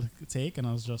psychoanalytic take, and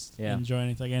I was just enjoying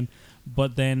it again.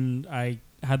 But then I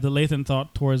had the latent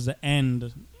thought towards the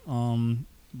end,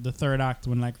 the third act,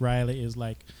 when like Riley is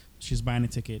like, she's buying a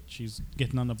ticket, she's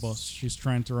getting on the bus, she's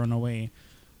trying to run away.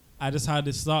 I just had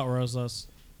this thought where I was just,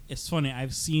 it's funny,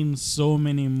 I've seen so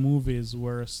many movies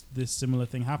where this similar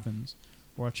thing happens,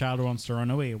 where a child wants to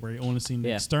run away, where you only see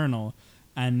the external,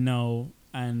 and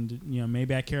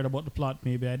maybe I cared about the plot,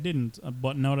 maybe I didn't,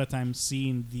 but now that I'm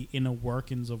seeing the inner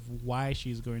workings of why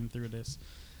she's going through this,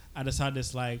 I just had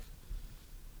this like,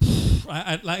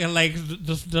 the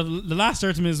last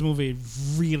 30 minutes of the movie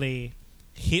really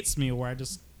hits me, where I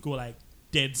just go like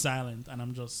dead silent, and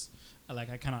I'm just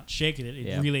like, I cannot shake it.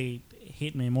 It really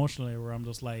hit me emotionally, where I'm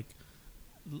just like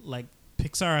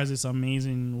Pixar has this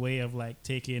amazing way of like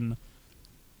taking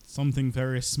something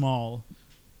very small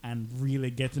and really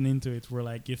getting into it, where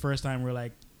like the first time we're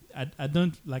like, I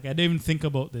don't even think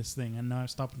about this thing, and now I'm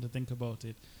stopping to think about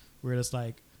it, where it's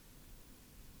like,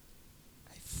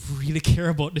 really care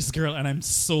about this girl, and I'm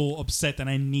so upset, and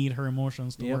I need her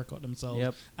emotions to work out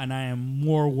themselves, and I am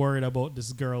more worried about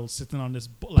this girl sitting on this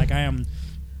like I am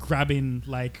grabbing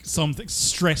like something,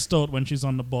 stressed out when she's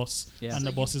on the bus and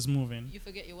the bus is moving. You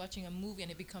forget you're watching a movie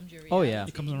and it becomes your reality. It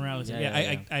becomes a reality.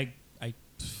 I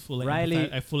fully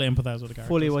Riley, I fully empathize with the character.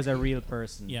 Fully was a real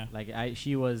person.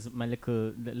 She was my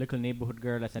little neighborhood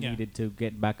girl that I needed to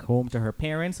get back home to her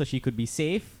parents so she could be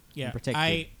safe and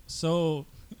protected.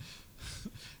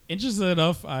 Interesting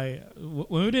enough,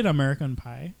 when we did American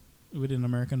Pie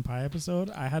episode,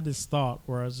 I had this thought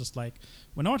where I was just like,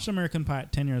 when I watched American Pie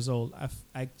at 10 years old,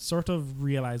 I sort of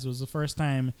realized it was the first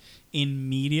time in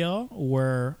media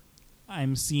where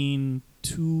I'm seeing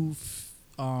two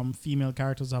female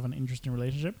characters have an interesting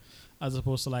relationship, as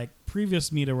opposed to like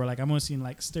previous media where like I'm only seeing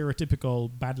like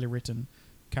stereotypical badly written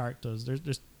characters.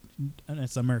 There's and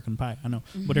it's American Pie, I know,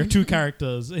 but there are two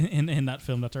characters in that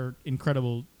film that are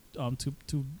incredible.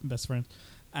 Two best friends,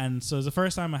 and so it's the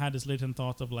first time I had this latent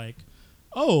thought of like,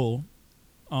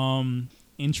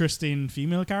 interesting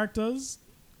female characters ?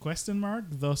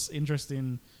 Thus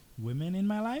interesting women in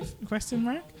my life ?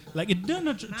 Like it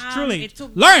didn't truly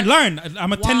learn.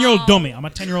 I'm a 10-year-old dummy.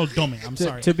 I'm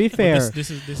sorry. To be fair, this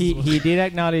he did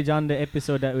acknowledge on the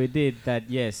episode that we did that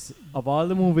yes, of all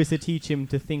the movies to teach him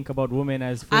to think about women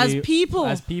as people.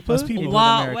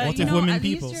 Wow. What if women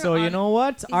people? So you know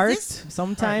what? Art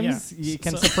sometimes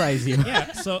can surprise you.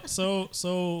 Yeah.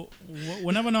 So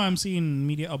whenever now I'm seeing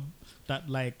media that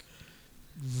like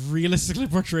realistically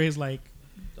portrays like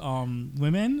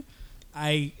women,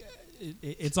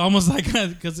 it's almost like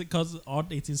because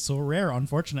it is so rare,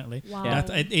 unfortunately, that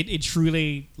it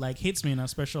truly like hits me in a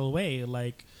special way.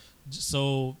 Like,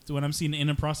 so when I'm seeing the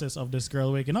inner process of this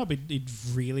girl waking up, it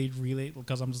really,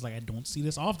 because I'm just like, I don't see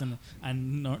this often,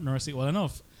 and nor see it well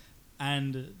enough.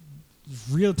 And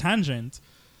real tangent,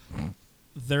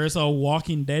 there's a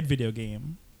Walking Dead video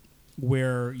game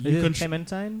where you can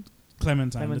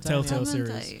Clementine, the Telltale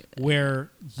series,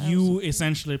 where you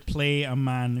essentially play a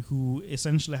man who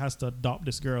essentially has to adopt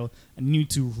this girl and need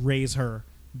to raise her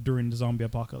during the zombie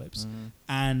apocalypse.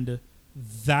 And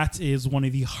that is one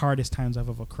of the hardest times I've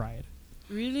ever cried.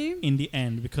 Really? In the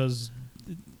end, because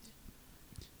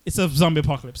it's a zombie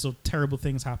apocalypse, so terrible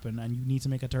things happen, and you need to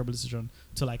make a terrible decision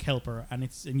to like help her, and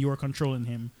you are controlling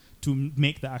him to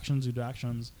make the actions, do the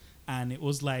actions. And it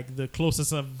was like the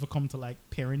closest I've ever come to like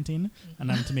parenting, and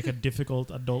having to make a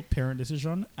difficult adult parent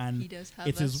decision. And he does have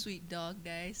a sweet dog,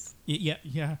 guys.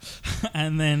 Yeah.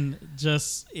 And then it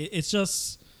just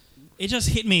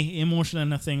hit me emotionally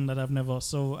in a thing that I've never.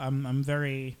 So I'm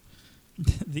very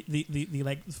the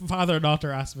like father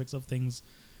daughter aspects of things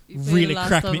really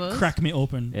crack me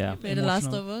open. Yeah. Play The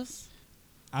Last of Us.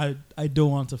 I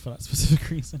don't want to for that specific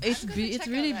reason. It's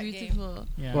really beautiful.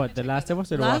 Yeah. What, The Last of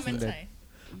Us or The Walking Dead?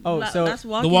 Oh, so that's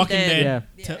The Walking Dead.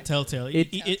 Yeah. Telltale.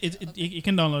 You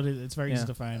can download it. It's very easy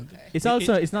to find. Okay.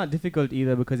 It's not difficult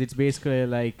either, because it's basically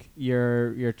like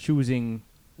you're choosing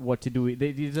what to do.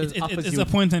 It's a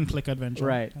point and click adventure.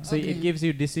 Right. So it gives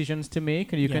you decisions to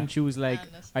make, and you can choose like,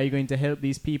 are you going to help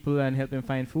these people and help them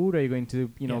find food, or are you going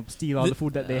to steal all the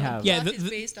food that they have? Yeah, it's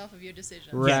based off of your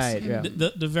decision. Right. Yes. Yeah.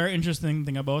 The very interesting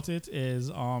thing about it is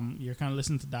you're kind of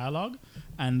listening to dialogue,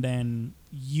 and then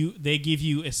they give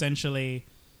you essentially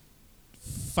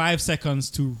 5 seconds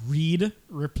to read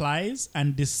replies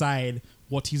and decide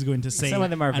what he's going to say. Some of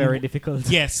them are very difficult.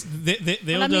 Yes.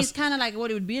 It's kind of like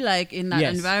what it would be like in that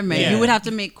environment. Yeah. You would have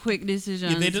to make quick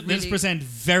decisions. They just present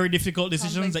very difficult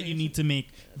decisions that you need to make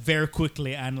very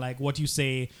quickly, and like what you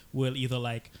say will either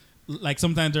like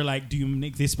sometimes they're like, do you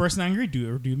make this person angry?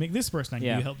 Or do you make this person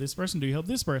angry? Do you help this person? Do you help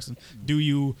this person? Do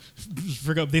you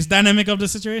figure out this dynamic of the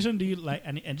situation? Do you like,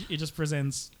 and it just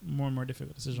presents more and more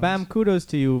difficult decisions. Bam, kudos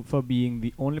to you for being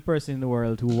the only person in the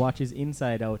world who watches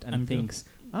Inside Out and thinks,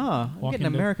 I'm getting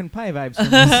American Pie vibes from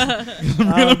this.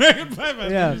 American Pie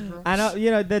vibes. Yeah.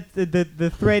 And that the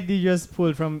thread you just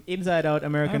pulled from Inside Out,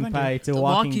 American Pie to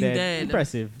Walking Dead.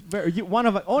 Impressive.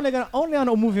 Only on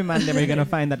a movie Man Dem are you gonna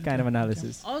find that kind of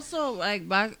analysis. Also,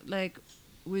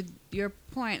 with your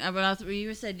point about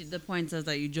you said the point says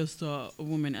that you just saw a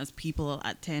woman as people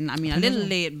at 10. I mean, a little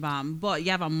late, Bam, but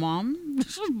you have a mom.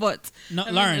 But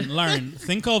Lauren,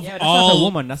 think of that's all. Not a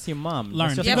woman. That's your mom.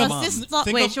 Lauren, she wasn't.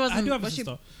 I do have a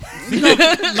sister.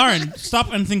 Lauren,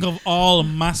 stop and think of all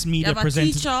mass media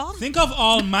presented. Think of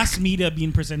all mass media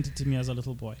being presented to me as a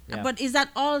little boy. Yeah. But is that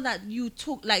all that you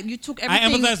took? Like you took I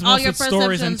everything, empathize all most your with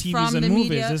stories and TVs and movies.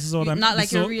 Media, this is what I'm not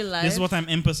like your real life. This is what I'm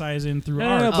emphasizing through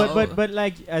art. No, but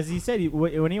like as he said,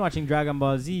 when you're watching Dragon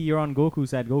Ball Z, you're on Goku's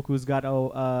side. Goku's got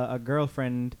a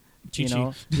girlfriend.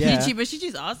 Chi-Chi. Chi-Chi, but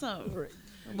Chi-Chi's awesome.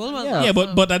 Yeah,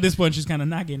 but at this point she's kind of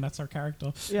nagging. That's her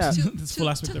character. Yeah, this full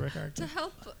aspect of her character. To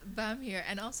help Bam here,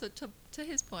 and also to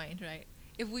his point, right?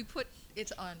 If we put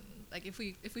it on, like if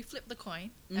we flip the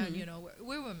coin, and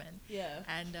we're women,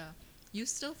 and you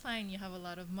still find you have a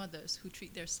lot of mothers who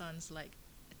treat their sons like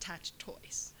attached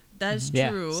toys. That's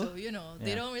true. So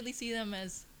they don't really see them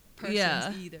as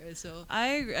persons either. So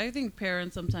I think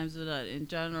parents sometimes do that in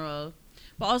general.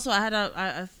 But also I had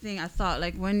a thing I thought,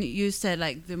 like when you said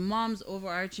like the mom's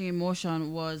overarching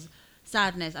emotion was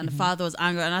sadness and the father was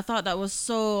anger, and I thought that was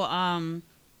so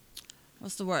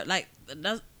what's the word, like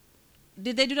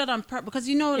did they do that on purpose? Because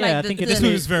I think this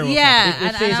movie is very well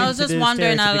and I was just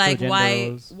wondering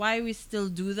why we still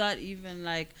do that, even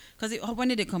like because when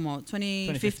did it come out?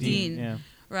 2015. Yeah.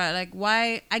 Right, like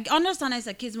why? I understand it's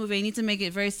a kids movie. You need to make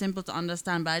it very simple to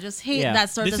understand, but I just hate that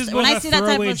sort this of. This is when I a see that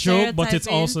type of joke, but it's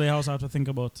also they also have to think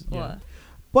about. Yeah.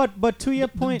 But to your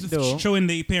point though, showing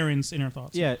the parents' inner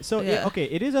thoughts. Yeah. So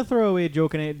it is a throwaway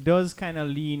joke, and it does kind of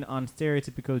lean on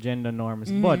stereotypical gender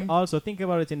norms. But also think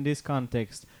about it in this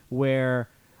context where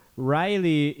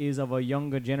Riley is of a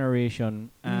younger generation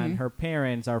and her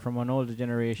parents are from an older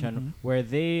generation where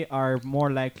they are more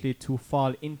likely to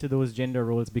fall into those gender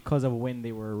roles because of when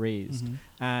they were raised.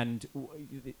 And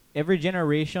every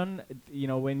generation,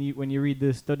 when you read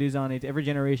the studies on it, every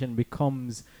generation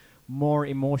becomes more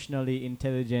emotionally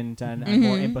intelligent and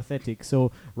more empathetic.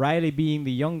 So Riley being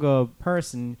the younger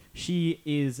person, she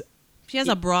has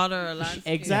a broader landscape.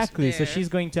 Exactly. So she's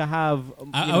going to have.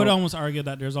 I would almost argue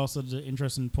that there's also the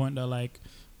interesting point that like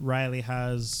Riley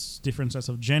has different sets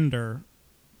of gender.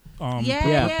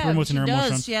 Promoting her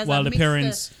emotions, while the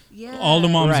parents, all the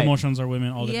mom's emotions are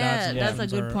women, all the dad's emotions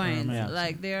that's a good point.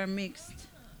 Like they are mixed.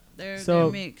 They're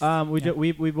mixed.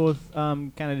 We both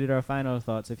kind of did our final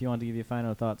thoughts. If you want to give your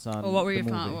final thoughts on what were your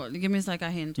final? Give me like a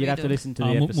hint. You'd have to listen to the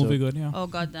episode. Movie good, yeah. Oh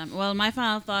goddamn! Well, my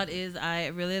final thought is I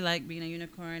really like being a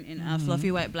unicorn in a fluffy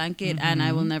white blanket, and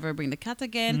I will never bring the cat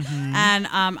again. And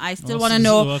I still want to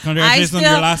know. Well, congratulations on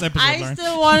your last episode, I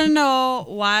still want to know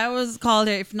why I was called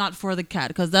here, if not for the cat,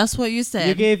 because that's what you said.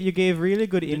 You gave really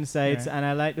good insights, and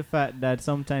I like the fact that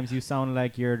sometimes you sound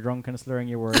like you're drunk and slurring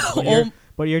your words.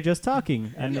 But you're just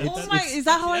talking, and is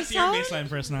that how I sound? Your baseline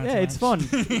personality. Yeah, it's fun.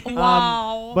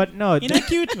 Wow. But no, in a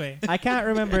cute way. I can't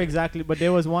remember exactly, but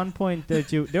there was one point that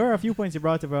there were a few points you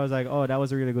brought up where I was like, oh, that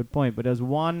was a really good point. But there was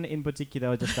one in particular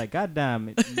I was just like, God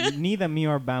damn, neither me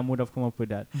or Bam would have come up with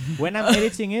that. When I'm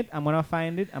editing it, I'm gonna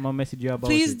find it. I'm gonna message you about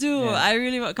it. Please do. Yeah. I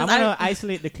really want. I'm gonna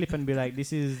isolate the clip and be like,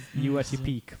 this is you at your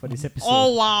peak for this episode.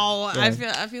 Oh wow,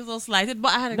 yeah. I feel so slighted, but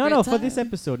I had a great time. For this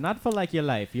episode, not for like your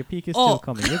life. Your peak is still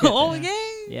coming. Yay!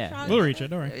 Yeah. We'll reach it,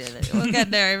 don't worry. We'll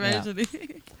get there eventually.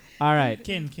 All right.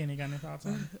 Ken, you got any thoughts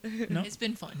on it? No? It's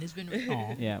been fun. It's been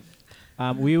really Yeah.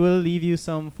 We will leave you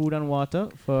some food and water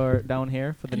for down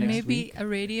here for the and next maybe week. a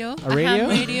radio. A radio? ham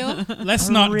radio. Let's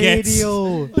A not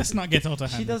radio. let's not get out of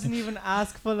hand. She doesn't even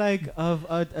ask for like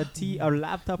a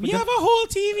laptop. We have a whole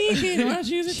TV kid. Why don't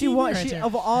you use a She TV wants right there?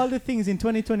 of all the things in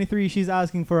 2023, she's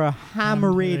asking for a ham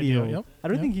radio. Yep. I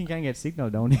don't think you can get signal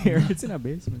down here. It's in a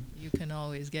basement. You can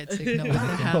always get signal with a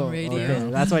ham radio.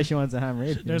 Okay. That's why she wants a ham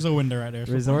radio. There's a window right there.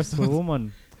 Resourceful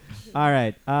woman. All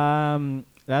right.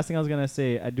 Last thing I was gonna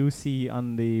say, I do see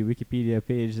on the Wikipedia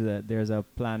page that there's a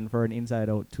plan for an Inside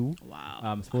Out 2.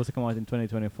 Wow. Supposed to come out in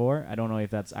 2024. I don't know if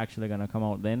that's actually gonna come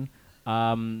out then.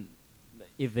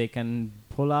 If they can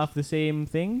pull off the same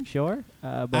thing, sure.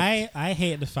 But I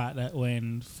hate the fact that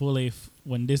when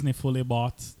Disney fully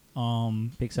bought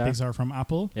Pixar from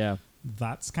Apple, yeah,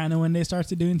 that's kind of when they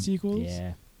started doing sequels.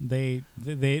 yeah, They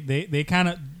kind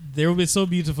of, they would be so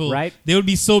beautiful, right? They would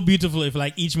be so beautiful if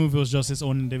like each movie was just its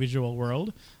own individual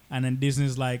world, and then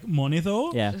Disney's like money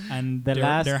though, Yeah. and The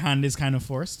last- their hand is kind of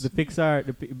forced. The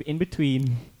Pixar, in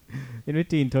between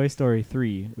Toy Story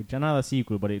 3, which another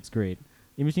sequel, but it's great.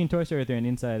 In between Toy Story 3 and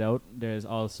Inside Out, there's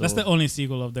also That's the only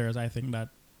sequel of theirs, I think, that.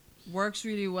 Works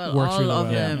really well. Works all really of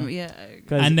well, them. yeah.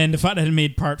 Yeah. And then the fact that it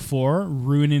made part 4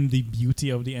 ruining the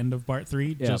beauty of the end of part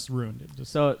 3 Yeah. just ruined it.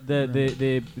 Just So there's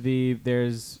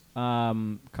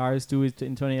Cars 2 is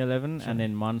in 2011, Sure. and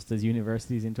then Monsters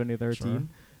University is in 2013.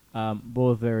 Sure.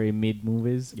 Both very mid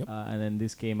movies. Yep. And then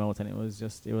this came out, and it was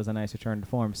a nice return to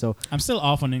form. So I'm still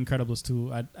off on Incredibles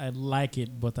 2. I like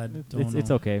it, but I don't know.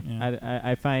 it's okay. Yeah.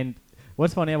 I find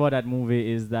what's funny about that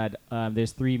movie is that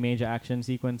there's 3 major action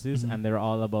sequences, Mhm. and they're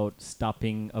all about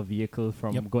stopping a vehicle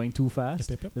from Yep. going too fast.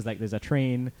 Yep. There's a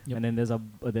train, Yep. and then there's a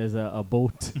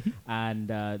boat, and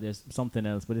there's something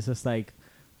else. But it's just like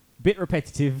bit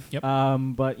repetitive. Yep.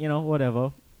 But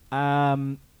whatever.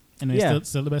 And it's Yeah.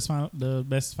 still the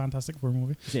best Fantastic Four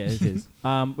movie. Yeah, it is.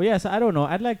 But yeah, so I don't know.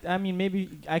 Maybe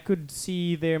I could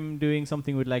see them doing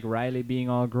something with like Riley being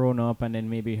all grown up, and then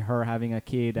maybe her having a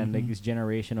kid, and like Mhm. this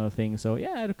generational thing. So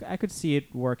yeah, I could see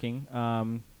it working.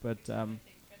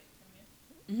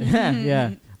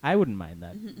 Yeah, I wouldn't mind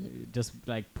that. Just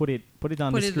like put it on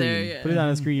Put the it screen. there, yeah. Put it on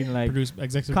the screen, like Produced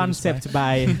executive concept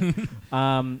produced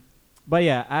by. But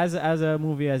yeah, as a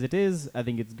movie as it is, I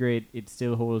think it's great. It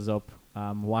still holds up.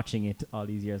 Watching it all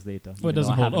these years later. Well, it even though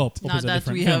doesn't I hold haven't. up. Up Not is a that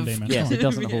different we film, have- Damon. Yes, Come it on.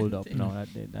 doesn't hold up. No,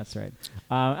 that's right.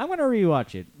 I'm gonna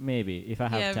rewatch it maybe if I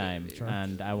have Yeah, time Sure.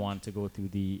 and I want to go through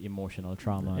the emotional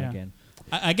trauma Yeah. again.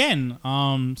 Again,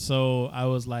 so I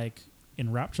was like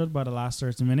enraptured by the last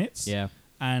 30 minutes. Yeah,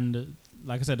 And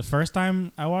like I said, the first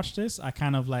time I watched this, I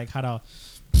kind of like had a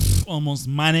almost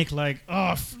manic, like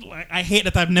I hate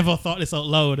that I've never thought this out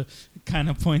loud kind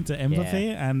of point to empathy.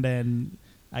 And then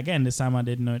again, this time I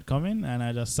didn't know it coming, and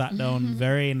I just sat down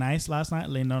very nice last night,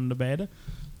 laying down the bed.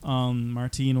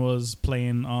 Martine was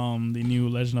playing the new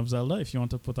Legend of Zelda. If you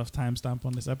want to put a timestamp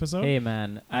on this episode. hey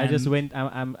man, I just went.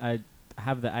 I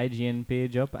have the IGN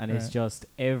page up, and it's Right. just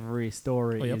every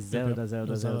story is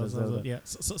Zelda. Yeah.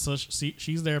 So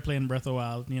she's there playing Breath of the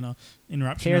Wild,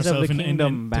 enrapturing Tears of herself the in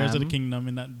Kingdom, Tears of the bam. Kingdom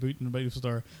in that boot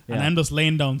store. Yeah. And I'm just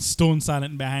laying down stone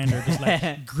silent behind her, just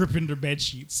like gripping the bed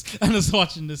sheets and just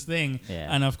watching this thing.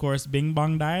 Yeah. And of course, Bing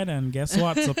Bong died, and guess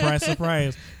what? Surprise,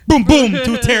 surprise. Boom, boom,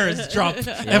 2 tears drop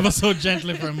ever so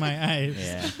gently from my eyes.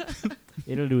 Yeah.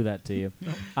 It'll do that to you.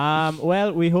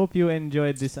 Well, we hope you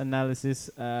enjoyed this analysis.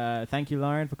 Thank you,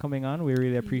 Lauren, for coming on. We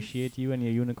really appreciate you and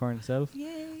your unicorn self.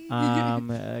 Yay.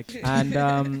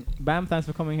 And Bam, thanks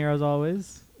for coming here as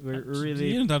always. We're You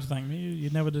really. didn't have to thank me. You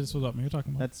never did this without me. You're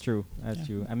talking about. That's true. That's Yeah.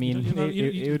 true. I mean,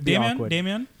 it would be Damien, awkward.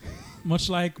 Damien, much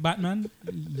like Batman,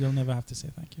 you'll never have to say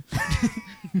thank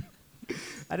you.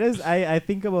 I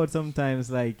think about sometimes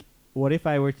like, what if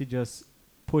I were to just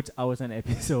put out an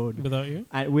episode Without you?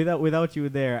 and without you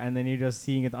there, and then you're just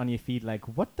seeing it on your feed, like,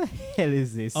 what the hell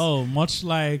is this? Oh, much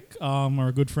like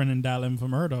our good friend in Dalim for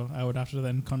Murder, I would have to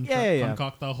then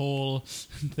concoct a whole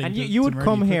thing. And to you would murder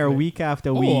come here quickly. week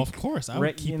after Oh, week. of course. I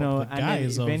would keep up the and then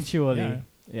guys of... eventually,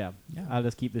 Yeah. I'll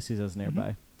just keep the scissors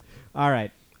nearby. All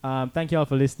right. Thank you all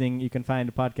for listening. You can find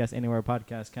the podcast anywhere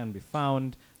podcasts can be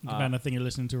found. You can find the thing you're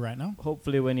listening to right now.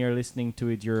 Hopefully, when you're listening to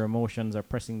it, your emotions are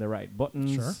pressing the right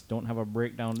buttons. Sure. Don't have a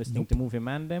breakdown listening Nope. to movie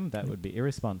Man Dem. That would be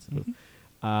irresponsible.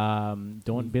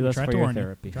 Don't bill We us tried for to your warn you.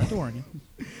 therapy. Tried to warn you.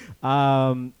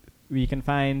 we can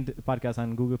find the podcast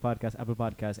on Google Podcasts, Apple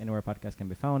Podcasts, anywhere podcasts can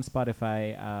be found,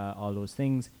 Spotify, all those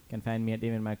things. You can find me at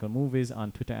David Michael Movies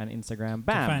on Twitter and Instagram.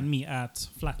 Bam! You can find me at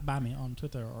FlatBammy on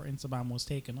Twitter, or Instagram was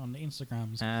taken on the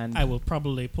Instagrams. And I will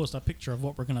probably post a picture of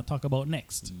what we're going to talk about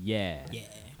next. Yeah.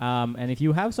 And if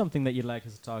you have something that you'd like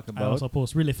us to talk about, I also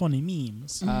post really funny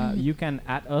memes. You can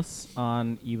at us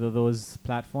on either those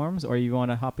platforms, or you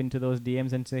want to hop into those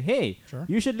DMs and say, hey,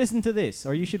 you should listen to this,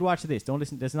 or you should watch this. Don't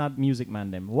listen. That's not music,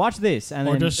 Man Dem. Watch this. And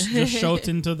or then just shout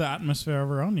into the atmosphere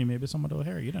around you. Maybe someone will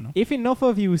hear you. Don't know. If enough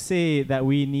of you say that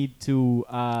we need to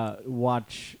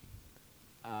watch,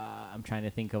 I'm trying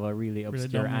to think of a really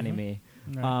obscure anime.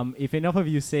 Right. If enough of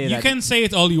you say that, you can say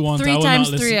it all you want. 3 I will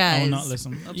times not 3 listen. eyes. I will not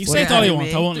listen. You Obscure say it all you anime.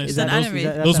 want. I won't It's listen. an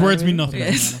anime. Those words mean nothing.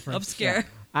 Yes. Obscure.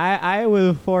 I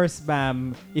will force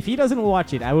Bam. If he doesn't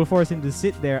watch it, I will force him to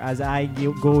sit there as I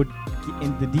go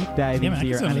in the deep dive into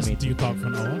your anime. Listen to you talk for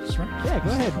an hour, right? Yeah,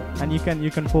 go ahead. And you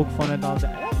can poke fun at all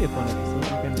that. That'd be fun episode.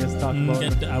 You can just talk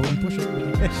about. I wouldn't push it.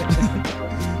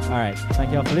 All right.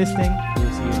 Thank you all for listening.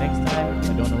 We'll see you next time.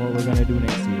 I don't know what we're gonna do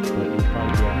next week, but it'll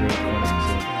probably be a great fun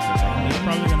episode. It's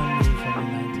probably gonna.